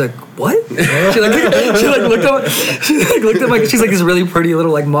 And she's like, what? She looked at my. She's like this really pretty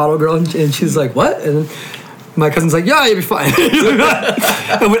little like model girl, and she's like, what? And then my cousin's like, yeah, you'll be fine.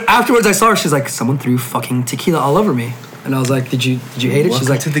 And afterwards, I saw her. She's like, someone threw fucking tequila all over me. And I was like, did you hate it? Welcome she's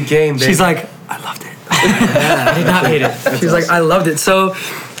like, to the game, baby. She's like, I loved it. I did not hate it. She's like, I loved it. So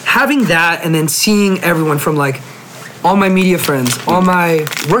having that, and then seeing everyone from like all my media friends, all my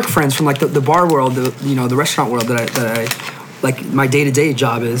work friends from like the bar world, the restaurant world that I like my day-to-day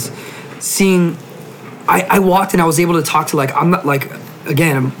job is seeing. I walked and I was able to talk to like, I'm not like,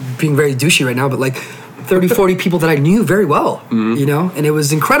 again, I'm being very douchey right now, but like 30, 40 people that I knew very well, and it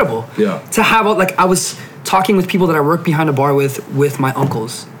was incredible. Yeah. To have, like, I was talking with people that I worked behind a bar with my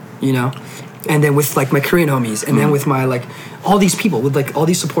uncles, and then with, like, my Korean homies, and then with my, like, all these people, with, like, all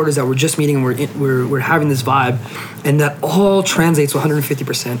these supporters that we're just meeting, and we're having this vibe, and that all translates to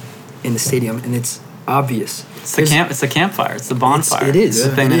 150% in the stadium, and it's obvious. It's the campfire. It's the bonfire. It is. It's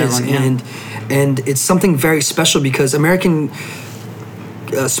the thing that everyone, and it's something very special because American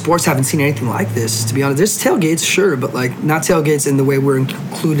sports haven't seen anything like this, to be honest. There's tailgates, sure, but like not tailgates in the way we're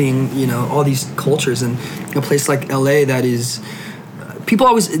including, all these cultures. And a place like LA that is, people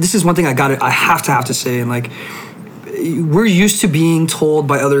always, this is one thing I have to say, and like, we're used to being told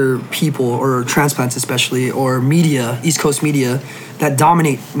by other people, or transplants especially, or media, East Coast media, that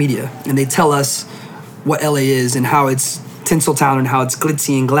dominate media, and they tell us what LA is and how it's Tinseltown and how it's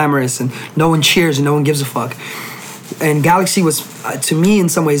glitzy and glamorous and no one cheers and no one gives a fuck. And Galaxy was, to me, in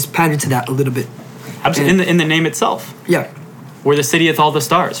some ways, pandered to that a little bit. Absolutely, in the name itself. Yeah. We're the city with all the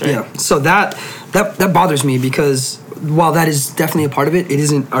stars, right? Yeah. So that bothers me because while that is definitely a part of it, it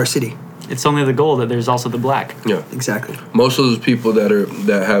isn't our city. It's only the gold that there's also the black. Yeah. Exactly. Most of those people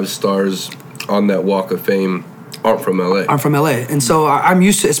that have stars on that Walk of Fame aren't from LA. I'm from LA. And so I'm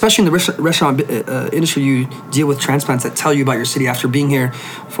used to, especially in the restaurant industry, you deal with transplants that tell you about your city after being here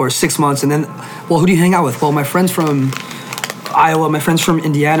for 6 months. And then, well, who do you hang out with? Well, my friends from Iowa, my friends from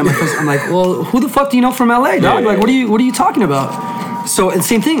Indiana, I'm like, well, who the fuck do you know from LA, dog? Yeah. Like, what are you talking about? So, and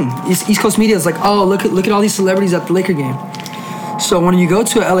same thing. East Coast media is like, oh, look at all these celebrities at the Laker game. So when you go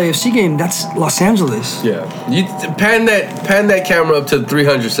to a LAFC game, that's Los Angeles. Yeah. You pan that camera up to the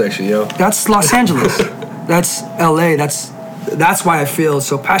 300 section, yo. That's Los Angeles. That's LA. That's that's why I feel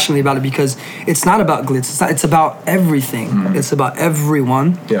so passionately about it, because it's not about glitz. It's about everything. It's about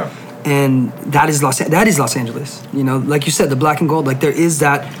everyone. Yeah. And that is Los Angeles. You know, like you said, the black and gold. Like there is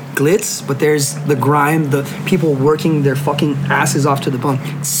that glitz, but there's the grime, the people working their fucking asses off to the bone.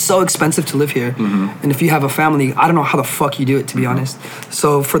 It's so expensive to live here, and if you have a family, I don't know how the fuck you do it, to be honest.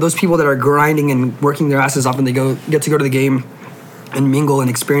 So for those people that are grinding and working their asses off, and they get to go to the game and mingle and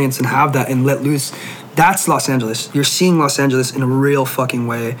experience and have that and let loose, that's Los Angeles. You're seeing Los Angeles in a real fucking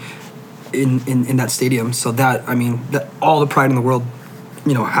way in that stadium. So that, I mean, that all the pride in the world,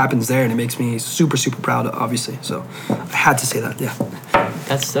 you know, happens there, and it makes me super, super proud, obviously. So I had to say that, yeah.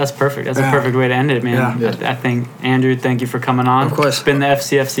 That's perfect. That's a perfect way to end it, man. Yeah. I think, Andrew, thank you for coming on. Of course. It's been the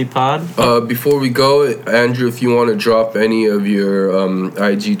FCFC pod. Before we go, Andrew, if you want to drop any of your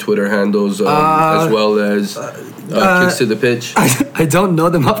IG, Twitter handles, as well as Kicks to the Pitch. I don't know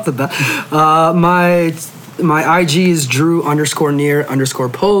them off the bat. My IG is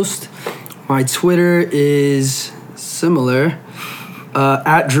Drew_near_post. My Twitter is similar,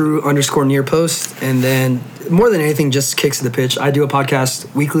 at Drew_near_post. And then more than anything, just Kicks to the Pitch. I do a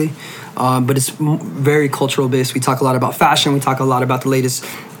podcast weekly, but it's very cultural based. We talk a lot about fashion. We talk a lot about the latest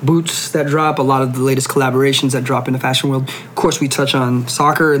boots that drop, a lot of the latest collaborations that drop in the fashion world. Of course, we touch on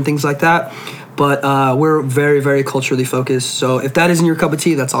soccer and things like that. But we're very, very culturally focused. So if that isn't your cup of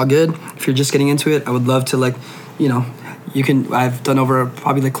tea, that's all good. If you're just getting into it, I would love to, like, you know, I've done over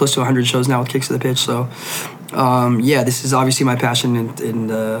probably like close to 100 shows now with Kicks to the Pitch. So, yeah, this is obviously my passion. And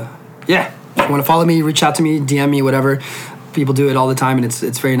yeah, if you want to follow me, reach out to me, DM me, whatever. People do it all the time, and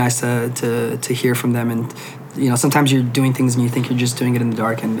it's very nice to hear from them. And, you know, sometimes you're doing things and you think you're just doing it in the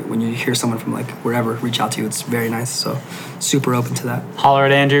dark, and when you hear someone from like wherever reach out to you, it's very nice. So super open to that. Holler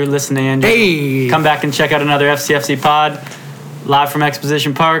at Andrew, listen to Andrew. Hey! Come back and check out another FCFC pod live from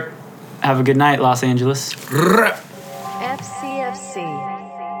Exposition Park. Have a good night, Los Angeles. FCFC.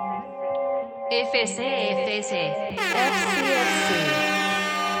 FCFC.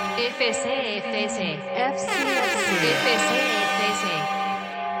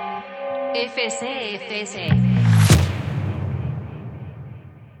 FCFC.